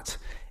spots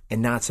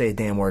and not say a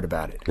damn word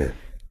about it. Yeah.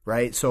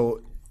 Right?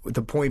 So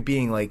the point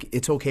being, like,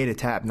 it's okay to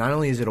tap. Not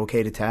only is it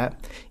okay to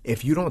tap,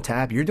 if you don't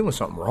tap, you're doing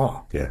something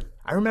wrong. Yeah.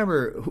 I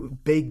remember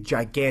big,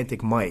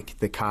 gigantic Mike,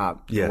 the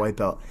cop, the white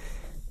belt.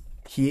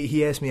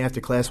 He asked me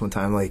after class one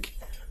time, like,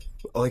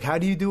 how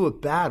do you do a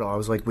battle? I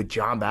was like, with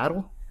John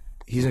Battle?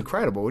 He's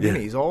incredible. What do you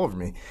mean? He's all over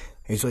me. And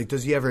he's like,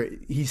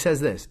 he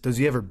says this, does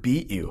he ever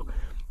beat you?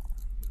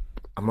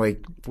 I'm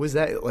like, what's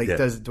that? Like,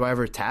 do I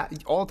ever tap?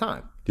 All the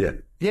time. Yeah.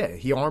 Yeah,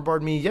 he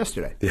armbarred me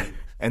yesterday. Yeah.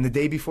 And the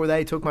day before that,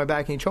 he took my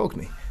back and he choked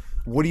me.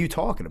 What are you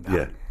talking about?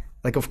 Yeah.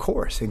 Like, of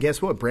course. And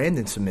guess what?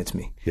 Brandon submits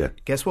me. Yeah.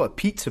 Guess what?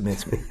 Pete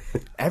submits me.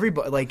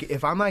 Everybody, like,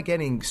 if I'm not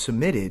getting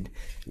submitted,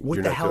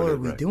 what the hell are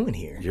we doing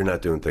here? You're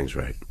not doing things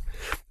right.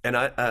 And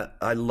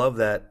I love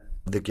that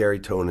Gary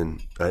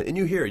Tonin, and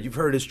you've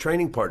heard his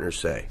training partners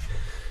say,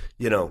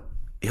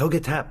 he'll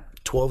get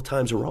tapped 12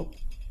 times a row.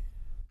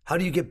 How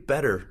do you get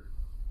better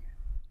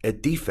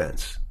at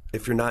defense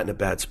if you're not in a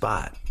bad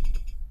spot?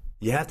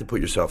 You have to put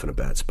yourself in a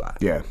bad spot.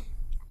 Yeah.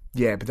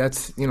 Yeah, but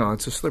that's,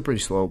 it's a slippery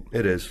slope.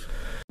 It is.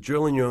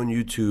 Drilling your own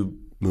YouTube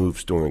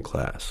moves during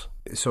class.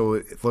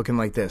 So looking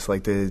like this,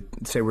 like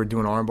say we're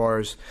doing arm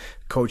bars,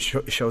 coach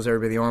shows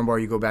everybody the arm bar,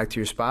 you go back to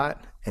your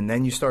spot, and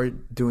then you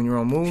start doing your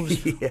own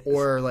moves? Yes.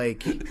 Or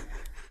like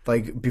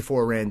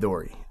before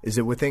randori? Is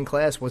it within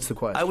class? What's the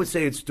question? I would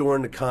say it's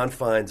during the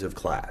confines of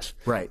class.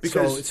 Right.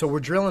 So we're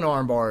drilling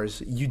arm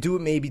bars. You do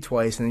it maybe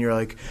twice, and then you're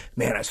like,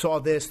 man, I saw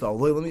this, though.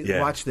 Let me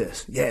watch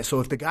this. Yeah, so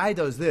if the guy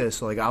does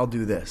this, like, I'll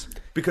do this.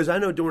 Because I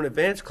know during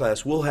advanced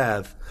class, we'll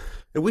have,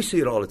 and we see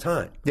it all the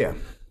time. Yeah.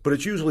 But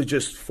it's usually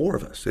just 4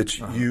 of us. It's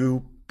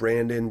you,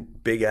 Brandon,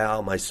 Big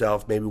Al,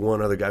 myself, maybe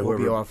one other guy. We'll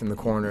be off in the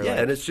corner. Yeah,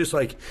 and it's just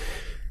like,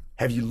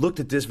 have you looked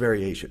at this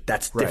variation?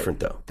 That's different,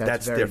 though.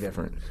 That's very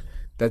different.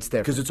 That's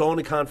different. Because it's all in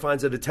the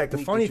confines of the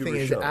technique. The funny thing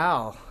is,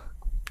 Al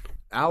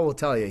will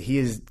tell you he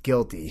is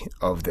guilty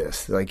of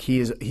this. Like,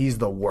 he's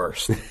the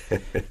worst.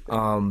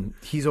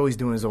 He's always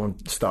doing his own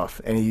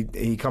stuff, and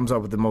he comes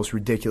up with the most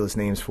ridiculous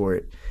names for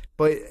it.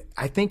 But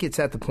I think it's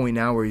at the point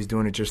now where he's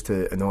doing it just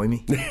to annoy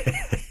me.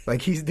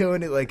 Like, he's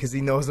doing it because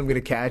he knows I'm going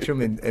to catch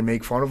him and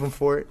make fun of him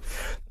for it.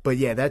 But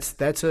yeah,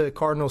 that's a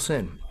cardinal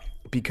sin.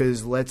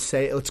 Because let's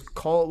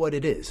call it what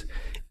it is.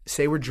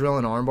 Say we're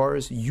drilling arm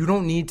bars. You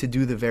don't need to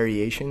do the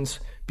variations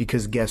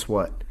because guess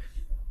what?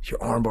 Your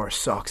armbar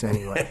sucks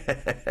anyway.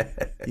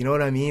 You know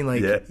what I mean?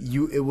 Like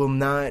it will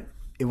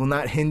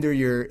not hinder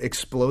your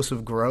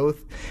explosive growth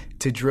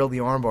to drill the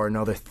armbar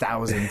another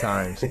 1,000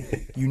 times.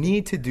 You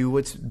need to do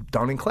what's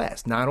done in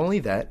class. Not only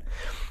that,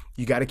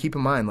 you got to keep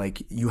in mind,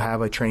 like, you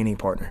have a training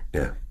partner.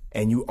 Yeah.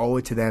 And you owe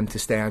it to them to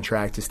stay on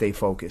track, to stay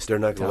focused. They're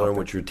not going to learn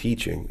what you're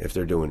teaching if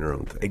they're doing their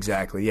own thing.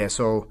 Exactly. Yeah.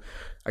 So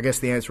I guess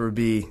the answer would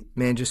be,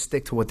 man, just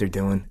stick to what they're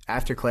doing.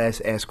 After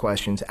class, ask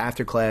questions.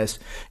 After class,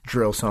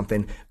 drill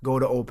something. Go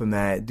to open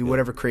mat. Do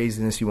whatever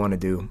craziness you want to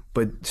do.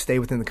 But stay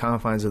within the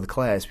confines of the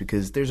class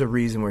because there's a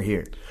reason we're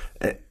here.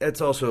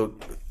 It's also,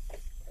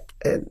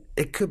 and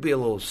it could be a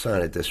little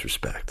sign of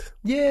disrespect.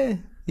 Yeah.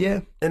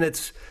 Yeah. And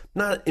it's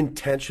not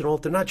intentional.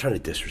 They're not trying to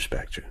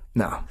disrespect you.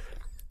 No.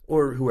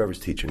 or whoever's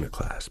teaching the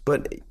class.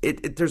 But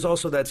there's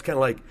also that's kind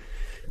of like,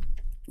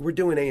 we're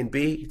doing A and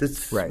B.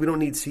 Right. We don't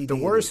need C, D. The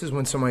worst is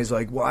when somebody's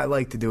like, well, I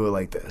like to do it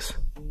like this.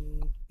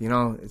 You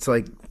know, it's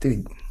like,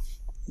 dude,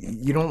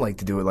 you don't like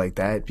to do it like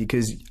that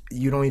because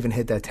you don't even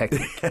hit that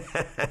technique.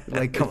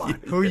 Like, come on.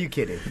 Who are you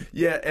kidding?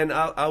 Yeah, and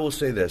I will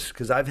say this,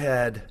 because I've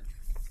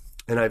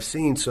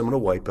seen some of the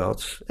white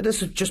belts, and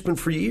this has just been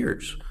for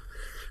years,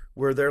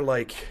 where they're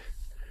like,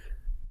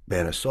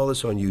 man, I saw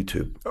this on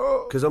YouTube.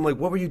 Because I'm like,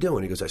 what were you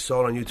doing? He goes, I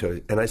saw it on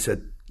YouTube. And I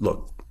said,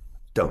 look,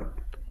 don't.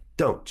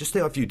 Just stay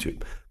off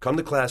YouTube. Come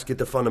to class, get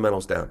the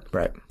fundamentals down.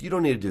 Right. You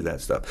don't need to do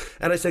that stuff.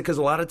 And I said, because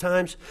a lot of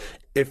times,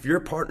 if your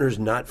partner's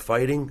not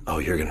fighting,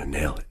 you're going to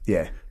nail it.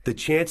 Yeah. The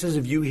chances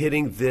of you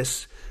hitting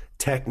this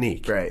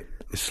technique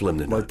is slim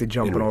to none. Like the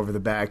jumping over the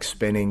back,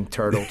 spinning,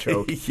 turtle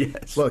choke.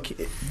 Yes. Look,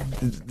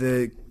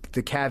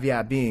 the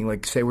caveat being,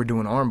 like, say we're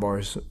doing arm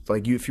bars,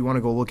 like, if you want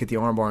to go look at the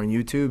arm bar on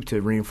YouTube to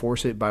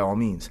reinforce it, by all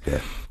means. Yeah.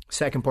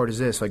 Second part is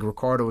this, like,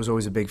 Ricardo was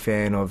always a big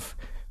fan of,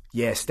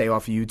 stay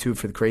off of YouTube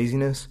for the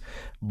craziness,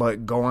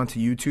 but go onto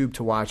YouTube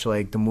to watch,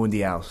 like, the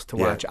Mundials, to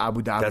watch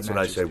Abu Dhabi That's matches. what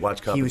I say,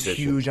 watch competition. He was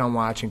huge on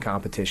watching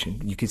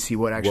competition. You could see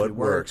what actually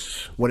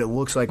works, what it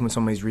looks like when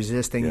somebody's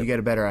resisting. You get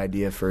a better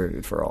idea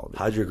for all of it.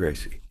 Hydra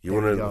Gracie. You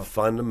want to know the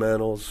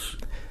fundamentals.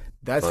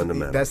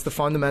 That's the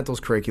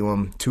fundamentals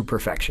curriculum to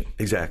perfection.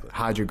 Exactly.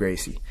 Hydra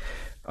Gracie.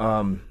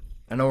 I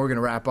know we're going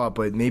to wrap up,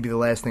 but maybe the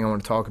last thing I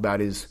want to talk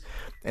about is,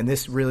 and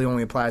this really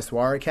only applies to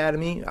our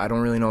academy. I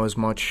don't really know as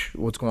much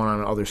what's going on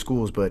in other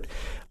schools, but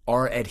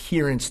our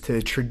adherence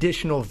to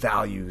traditional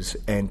values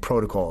and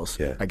protocols,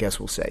 I guess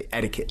we'll say,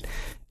 etiquette,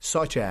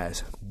 such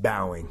as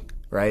bowing,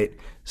 right?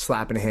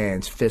 Slapping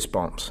hands, fist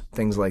bumps,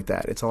 things like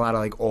that. It's a lot of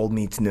like old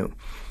meets new.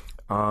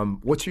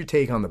 What's your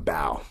take on the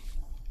bow?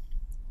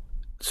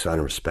 Sign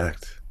of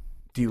respect.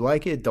 Do you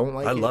like it? Don't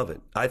like it? I love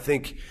it. I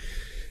think,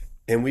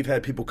 and we've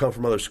had people come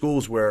from other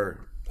schools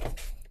where,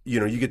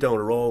 you get down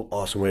to roll,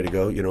 awesome way to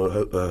go.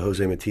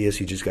 Jose Matias,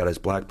 he just got his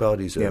black belt.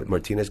 He's a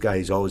Martinez guy.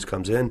 He's always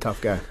comes in. Tough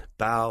guy.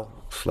 Bow,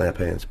 slap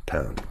hands,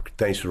 pound.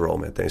 Thanks for the roll,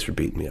 man. Thanks for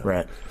beating me up.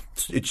 Right.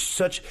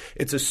 It's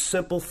a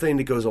simple thing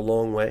that goes a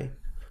long way.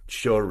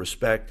 Show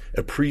respect,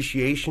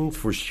 appreciation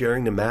for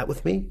sharing the mat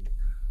with me,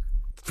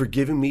 for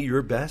giving me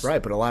your best.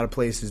 Right, but a lot of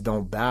places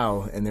don't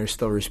bow and they're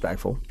still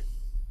respectful.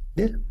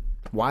 Yeah.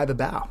 Why the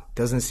bow?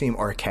 Doesn't it seem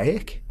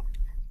archaic?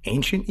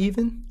 Ancient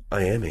even?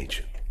 I am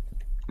ancient.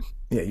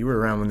 Yeah, you were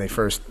around when they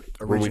first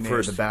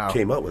originated the bow.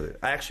 Came up with it.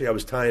 Actually, I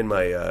was tying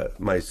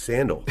my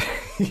sandal.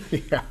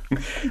 Yeah,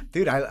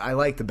 dude, I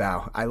like the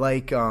bow. I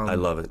like. I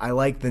love it. I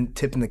like the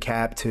tipping the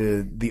cap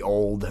to the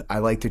old. I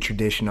like the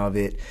tradition of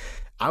it.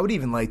 I would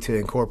even like to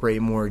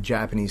incorporate more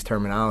Japanese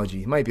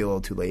terminology. It might be a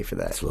little too late for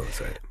that. That's a little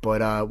exciting.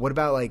 But what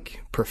about like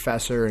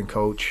professor and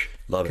coach?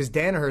 Love it. Because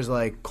Danaher's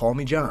like, call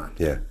me John.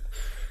 Yeah.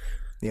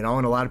 And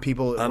a lot of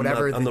people, I'm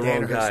the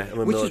wrong guy. I'm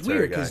a which is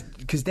weird guy.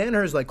 because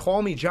Danaher's like,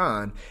 call me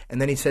John,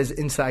 and then he says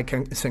inside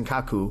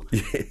Senkaku,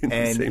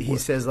 and he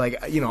says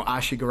like,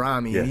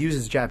 Ashigarami, and he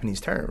uses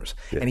Japanese terms,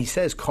 and he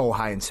says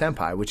Kohai and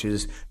Senpai, which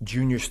is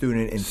junior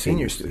student and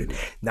senior student.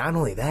 Not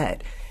only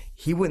that,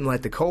 he wouldn't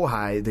let the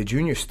Kohai, the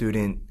junior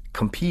student,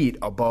 compete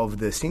above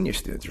the senior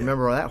students.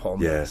 Remember all that whole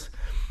mess?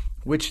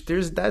 Which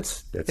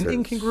that's an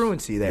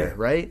incongruency there,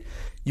 right?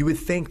 You would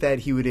think that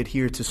he would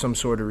adhere to some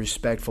sort of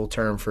respectful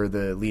term for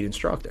the lead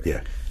instructor.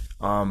 Yeah.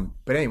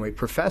 But anyway,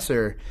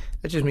 professor,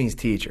 that just means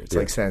teacher. It's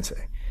like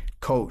sensei.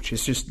 Coach,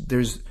 it's just,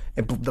 there's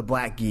the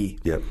black gi.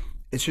 Yep.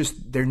 It's just,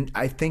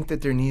 I think that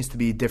there needs to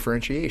be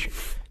differentiation.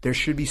 There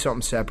should be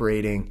something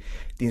separating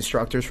the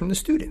instructors from the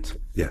students.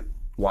 Yeah.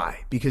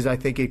 Why? Because I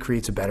think it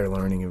creates a better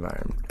learning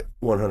environment.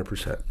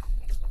 100%.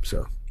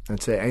 So.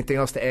 That's it. Anything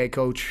else to add,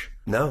 Coach?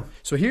 No.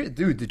 So here,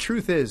 dude, the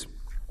truth is,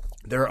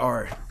 there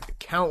are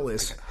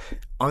countless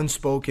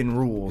unspoken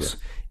rules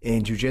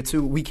in Jiu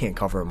Jitsu. We can't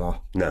cover them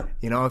all. No.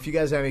 If you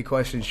guys have any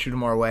questions, shoot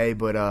them our way.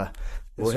 But